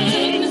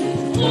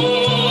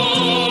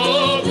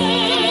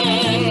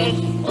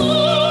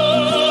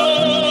 Amen.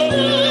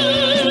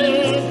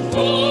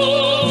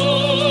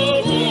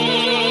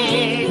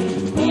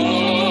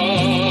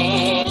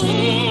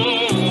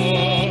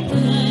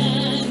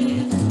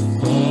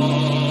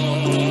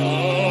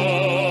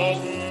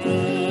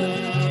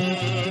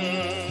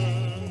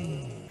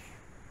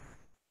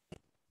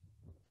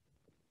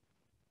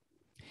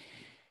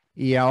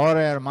 Y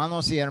ahora,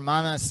 hermanos y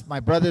hermanas, my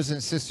brothers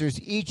and sisters,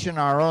 each in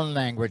our own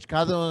language,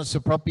 cada uno en su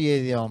propio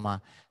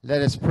idioma,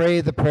 let us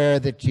pray the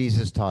prayer that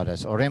Jesus taught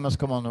us. Oremos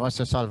como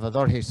nuestro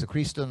Salvador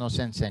Jesucristo nos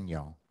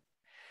enseñó.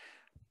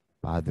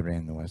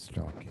 Padre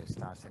nuestro que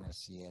estás en el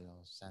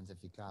cielo,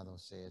 santificado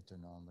sea tu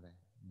nombre.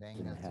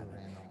 Venga tu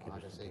reino,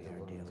 hágase tu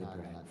voluntad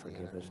en la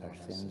tierra como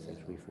en el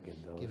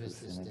cielo. Give us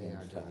this day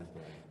our daily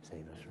bread.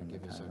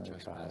 Forgive us our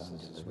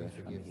trespasses as we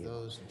forgive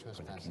those who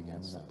trespass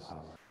against us.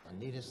 And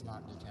lead us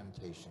not into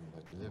temptation,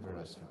 but deliver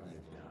us from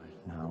evil.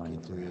 Porque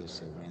tuyo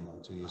es el reino,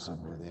 tuyo es el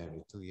poder,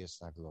 y tuya es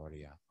la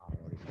gloria,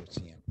 ahora y por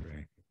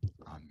siempre.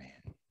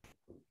 Amén.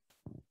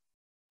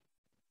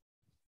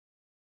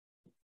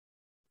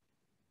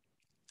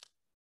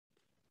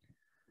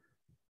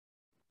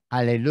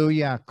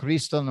 Aleluya,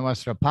 Cristo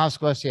nuestra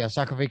Pascua se ha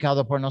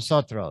sacrificado por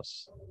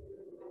nosotros.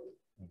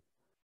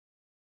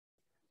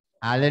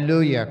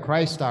 Aleluya,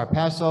 Christ our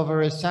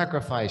Passover is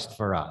sacrificed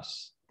for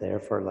us.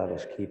 Therefore, let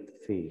us keep the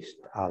feast.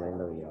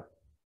 Alleluia.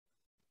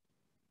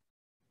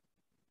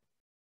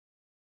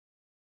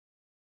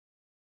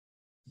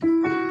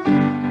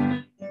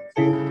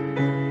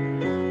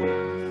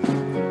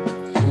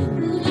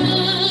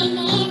 Lamb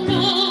of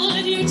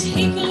God, you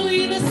take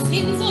away the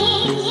sins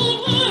of the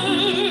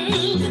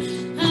world.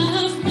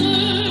 Have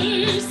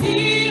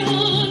mercy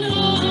on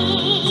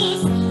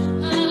us.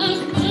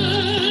 Have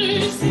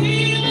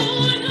mercy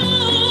on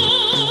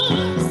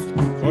us.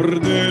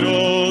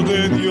 Cordero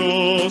de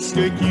Dios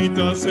que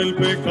quitas el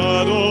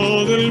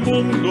pecado del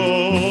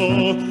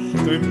mundo,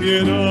 ten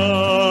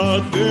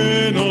piedad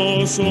de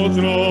nosotros,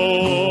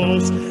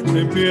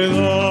 ten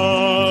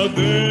piedad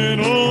de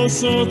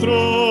nosotros.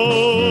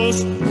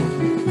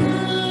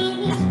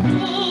 Lamb of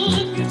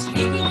God, you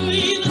take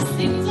away the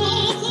sins of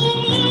the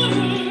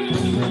world.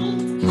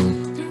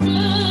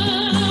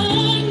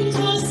 Grant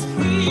us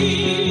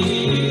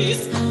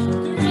peace.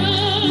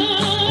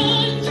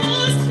 Grant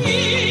us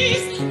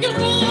peace.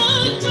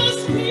 Grant us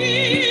peace.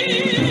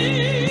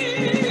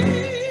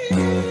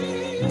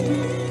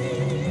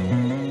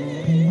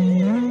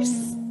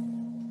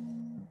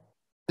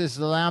 This is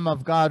the Lamb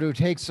of God who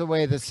takes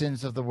away the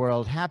sins of the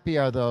world. Happy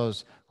are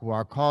those who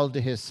are called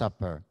to his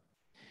supper.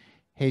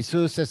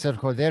 Jesús es el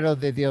Cordero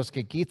de Dios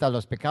que quita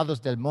los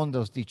pecados del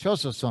mundo.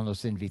 Dichosos son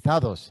los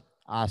invitados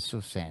a su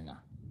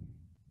cena.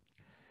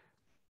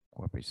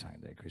 Cuerpo y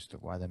sangre de Cristo,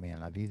 guárdame en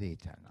la vida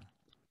eterna.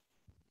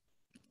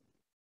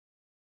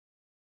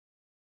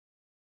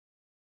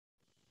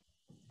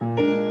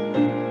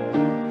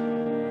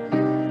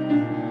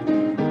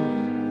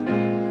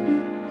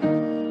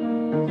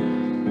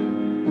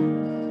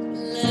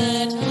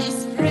 Let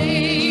us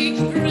break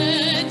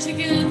bread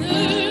together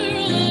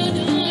on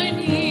our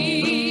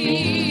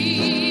knees.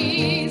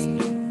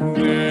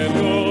 De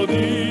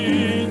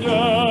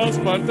rodillas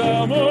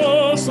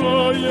partamos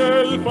hoy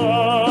el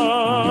pan.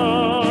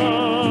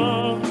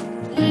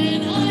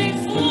 When I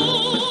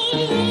fall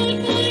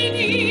on my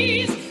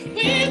knees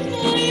with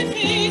my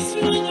face to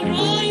the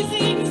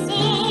rising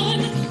sun,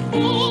 oh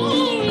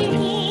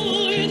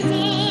Lord,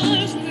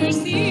 have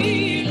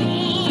mercy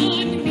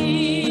on me.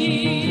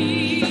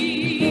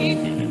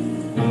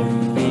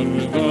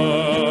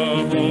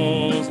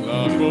 Guardamos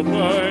la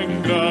copa en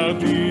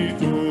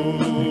gratitud.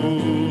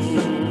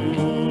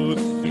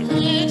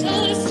 Let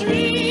us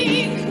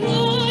drink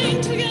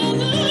wine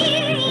together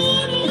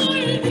on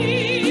our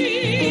knees.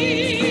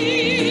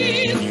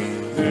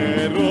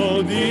 De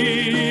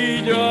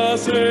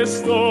rodillas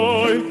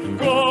estoy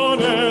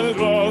con el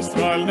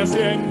rostro al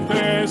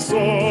naciente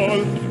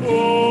sol.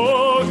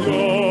 Oh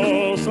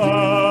Dios,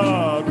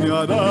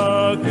 apiádate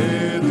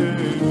de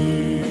mí.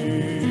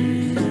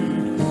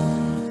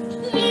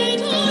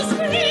 Let us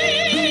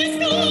praise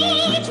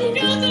God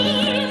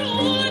together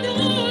on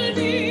our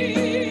knees.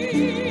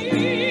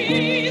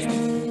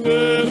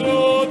 De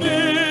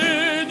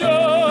rodillas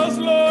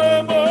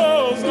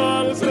loemos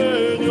al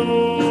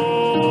Señor.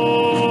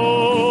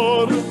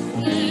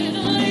 When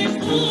I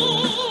fall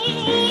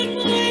on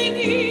my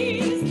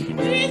knees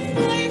with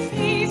my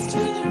face to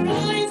the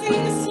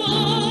rising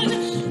sun,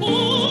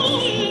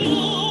 oh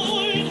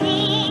Lord,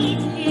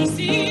 have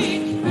mercy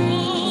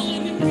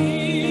on me.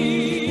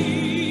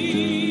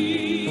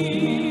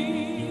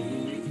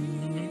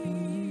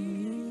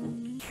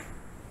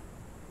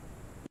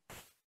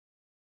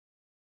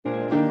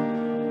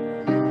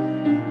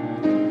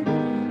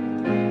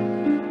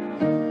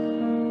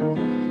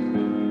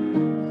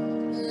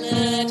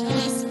 Let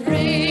us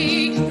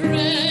break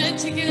bread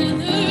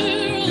together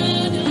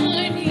on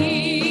our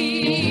knees.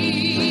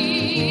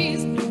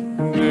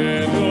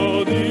 De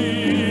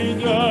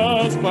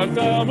rodillas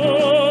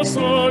partamos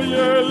hoy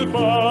el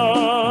pan.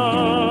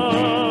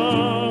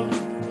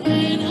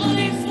 When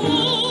I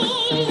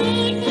fall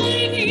on my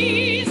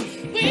knees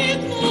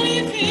with my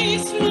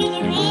face to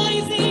the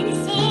rising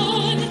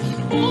sun,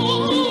 oh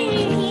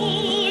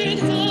Lord,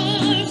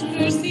 have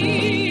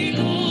mercy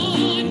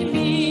on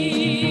me.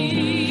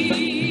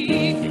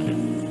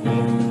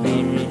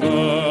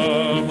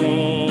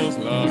 Guardamos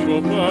la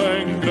copa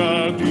en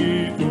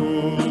gratitud.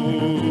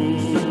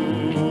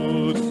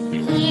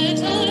 Let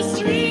us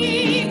drink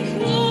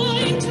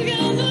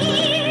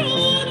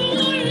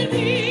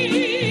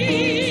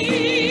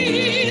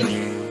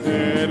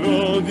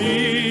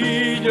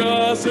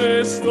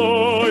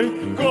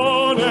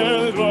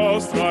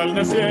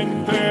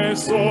naciente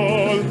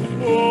sol,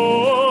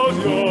 oh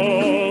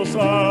Dios,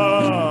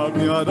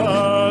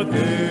 apiádate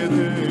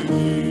de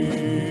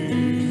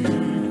mí.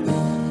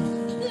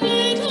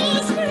 Let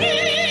us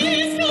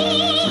praise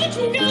God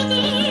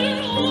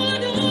together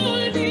on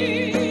our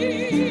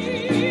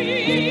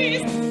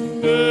knees.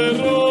 De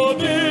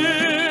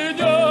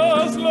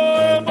rodillas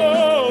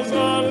loemos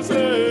al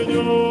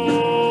Señor.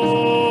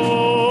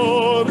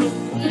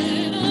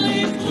 When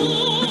I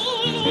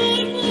fall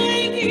on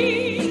my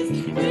knees,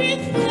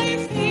 with my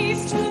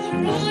face to the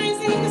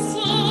rising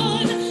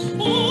sun,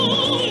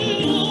 oh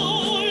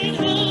Lord,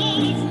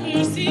 have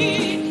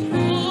mercy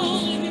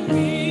on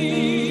me.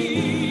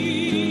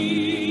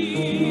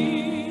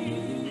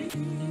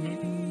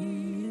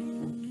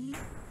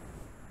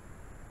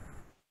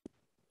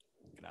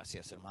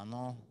 Gracias,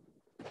 hermano.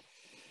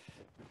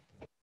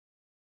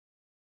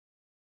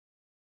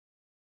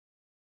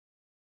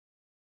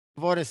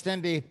 Por favor,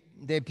 estén de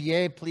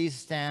pie, please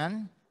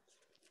stand.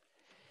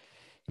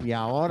 Y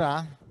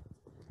ahora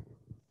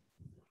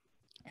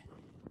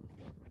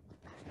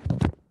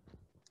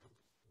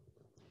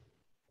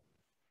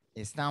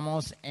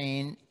estamos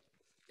en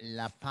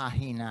la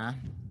página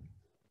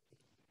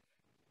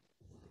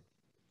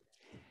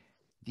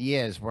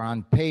 10. We're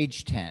on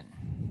page 10.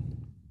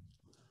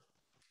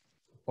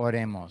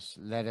 Oremos.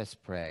 Let us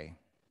pray,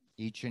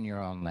 each in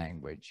your own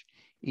language.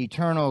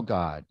 Eternal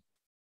God,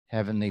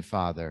 Heavenly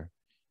Father,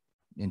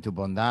 en tu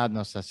bondad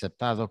nos has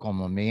aceptado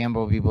como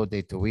miembro vivo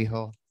de tu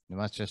Hijo,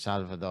 nuestro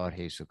Salvador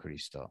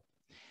Jesucristo.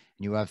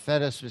 You have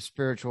fed us with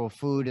spiritual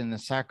food in the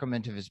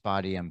sacrament of his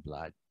body and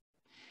blood.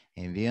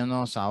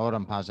 Envíanos ahora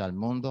en paz al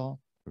mundo,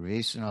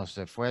 revísenos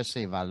de fuerza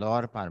y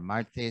valor para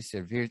amarte y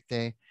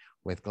servirte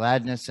with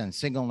gladness and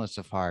singleness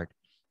of heart,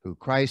 through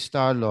Christ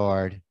our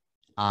Lord.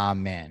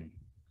 Amen.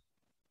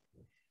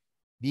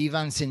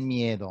 Vivan sin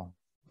miedo.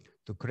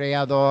 Tu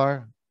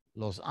Creador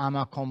los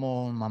ama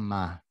como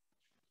mamá.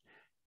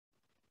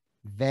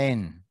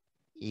 Ven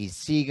y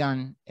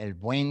sigan el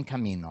buen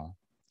camino,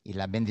 y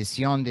la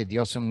bendición de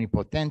Dios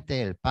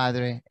omnipotente, el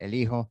Padre, el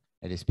Hijo,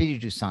 el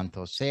Espíritu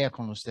Santo, sea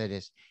con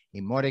ustedes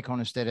y more con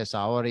ustedes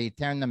ahora y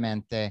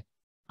eternamente.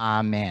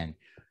 Amen.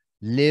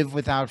 Live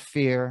without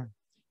fear.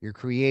 Your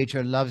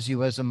Creator loves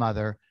you as a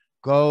mother.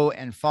 Go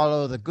and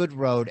follow the good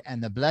road,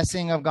 and the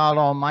blessing of God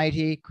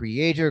Almighty,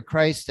 Creator,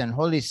 Christ, and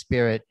Holy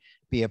Spirit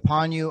be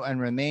upon you and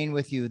remain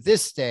with you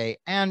this day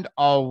and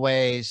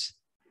always.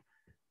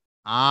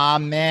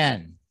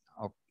 Amen.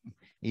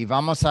 Y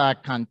vamos a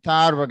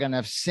cantar. We're going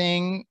to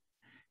sing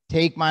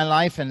Take My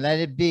Life and Let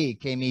It Be.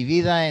 Que mi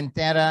vida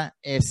entera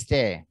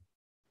esté.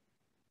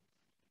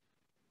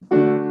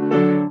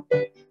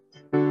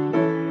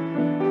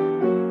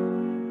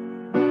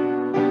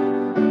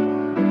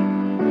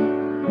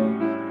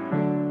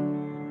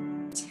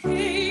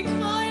 Take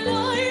my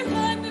life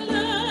and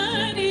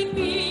let it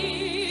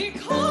be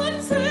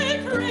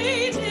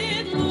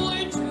consecrated,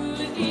 Lord, to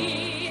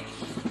thee.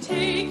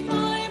 Take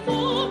my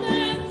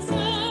moments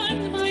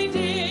and my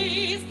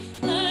days,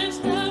 let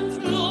them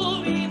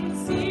flow in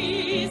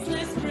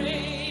ceaseless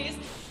praise.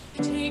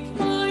 Take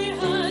my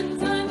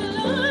hands and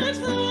let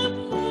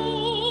them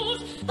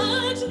move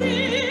at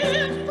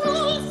the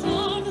impulse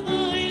of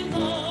thy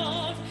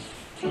love.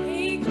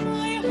 Take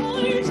my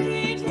heart,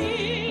 it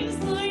is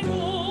thine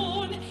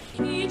own,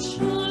 it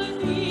shall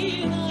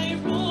be thy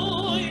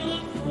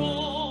royal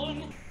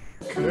throne.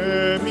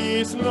 Que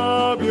mis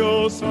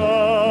labios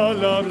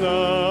al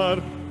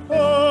hablar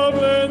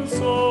hablen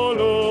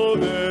solo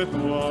de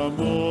tu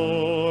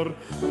amor,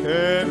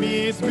 que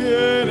mis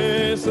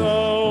bienes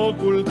a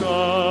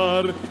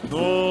ocultar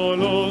no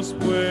los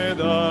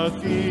pueda a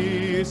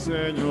ti,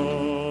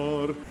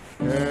 Señor.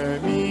 Que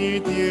mi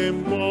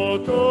tiempo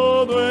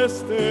todo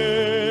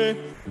esté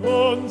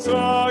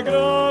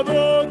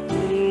consagrado a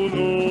tu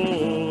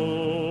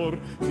honor,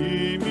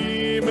 y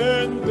mi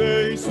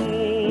mente y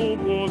su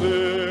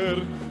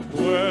poder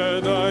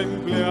pueda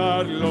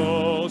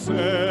emplearlos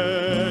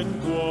en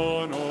tu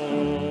honor.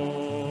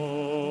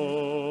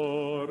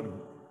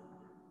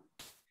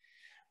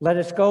 Let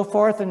us go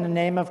forth in the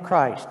name of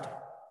Christ.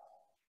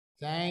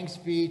 Thanks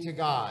be to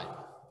God.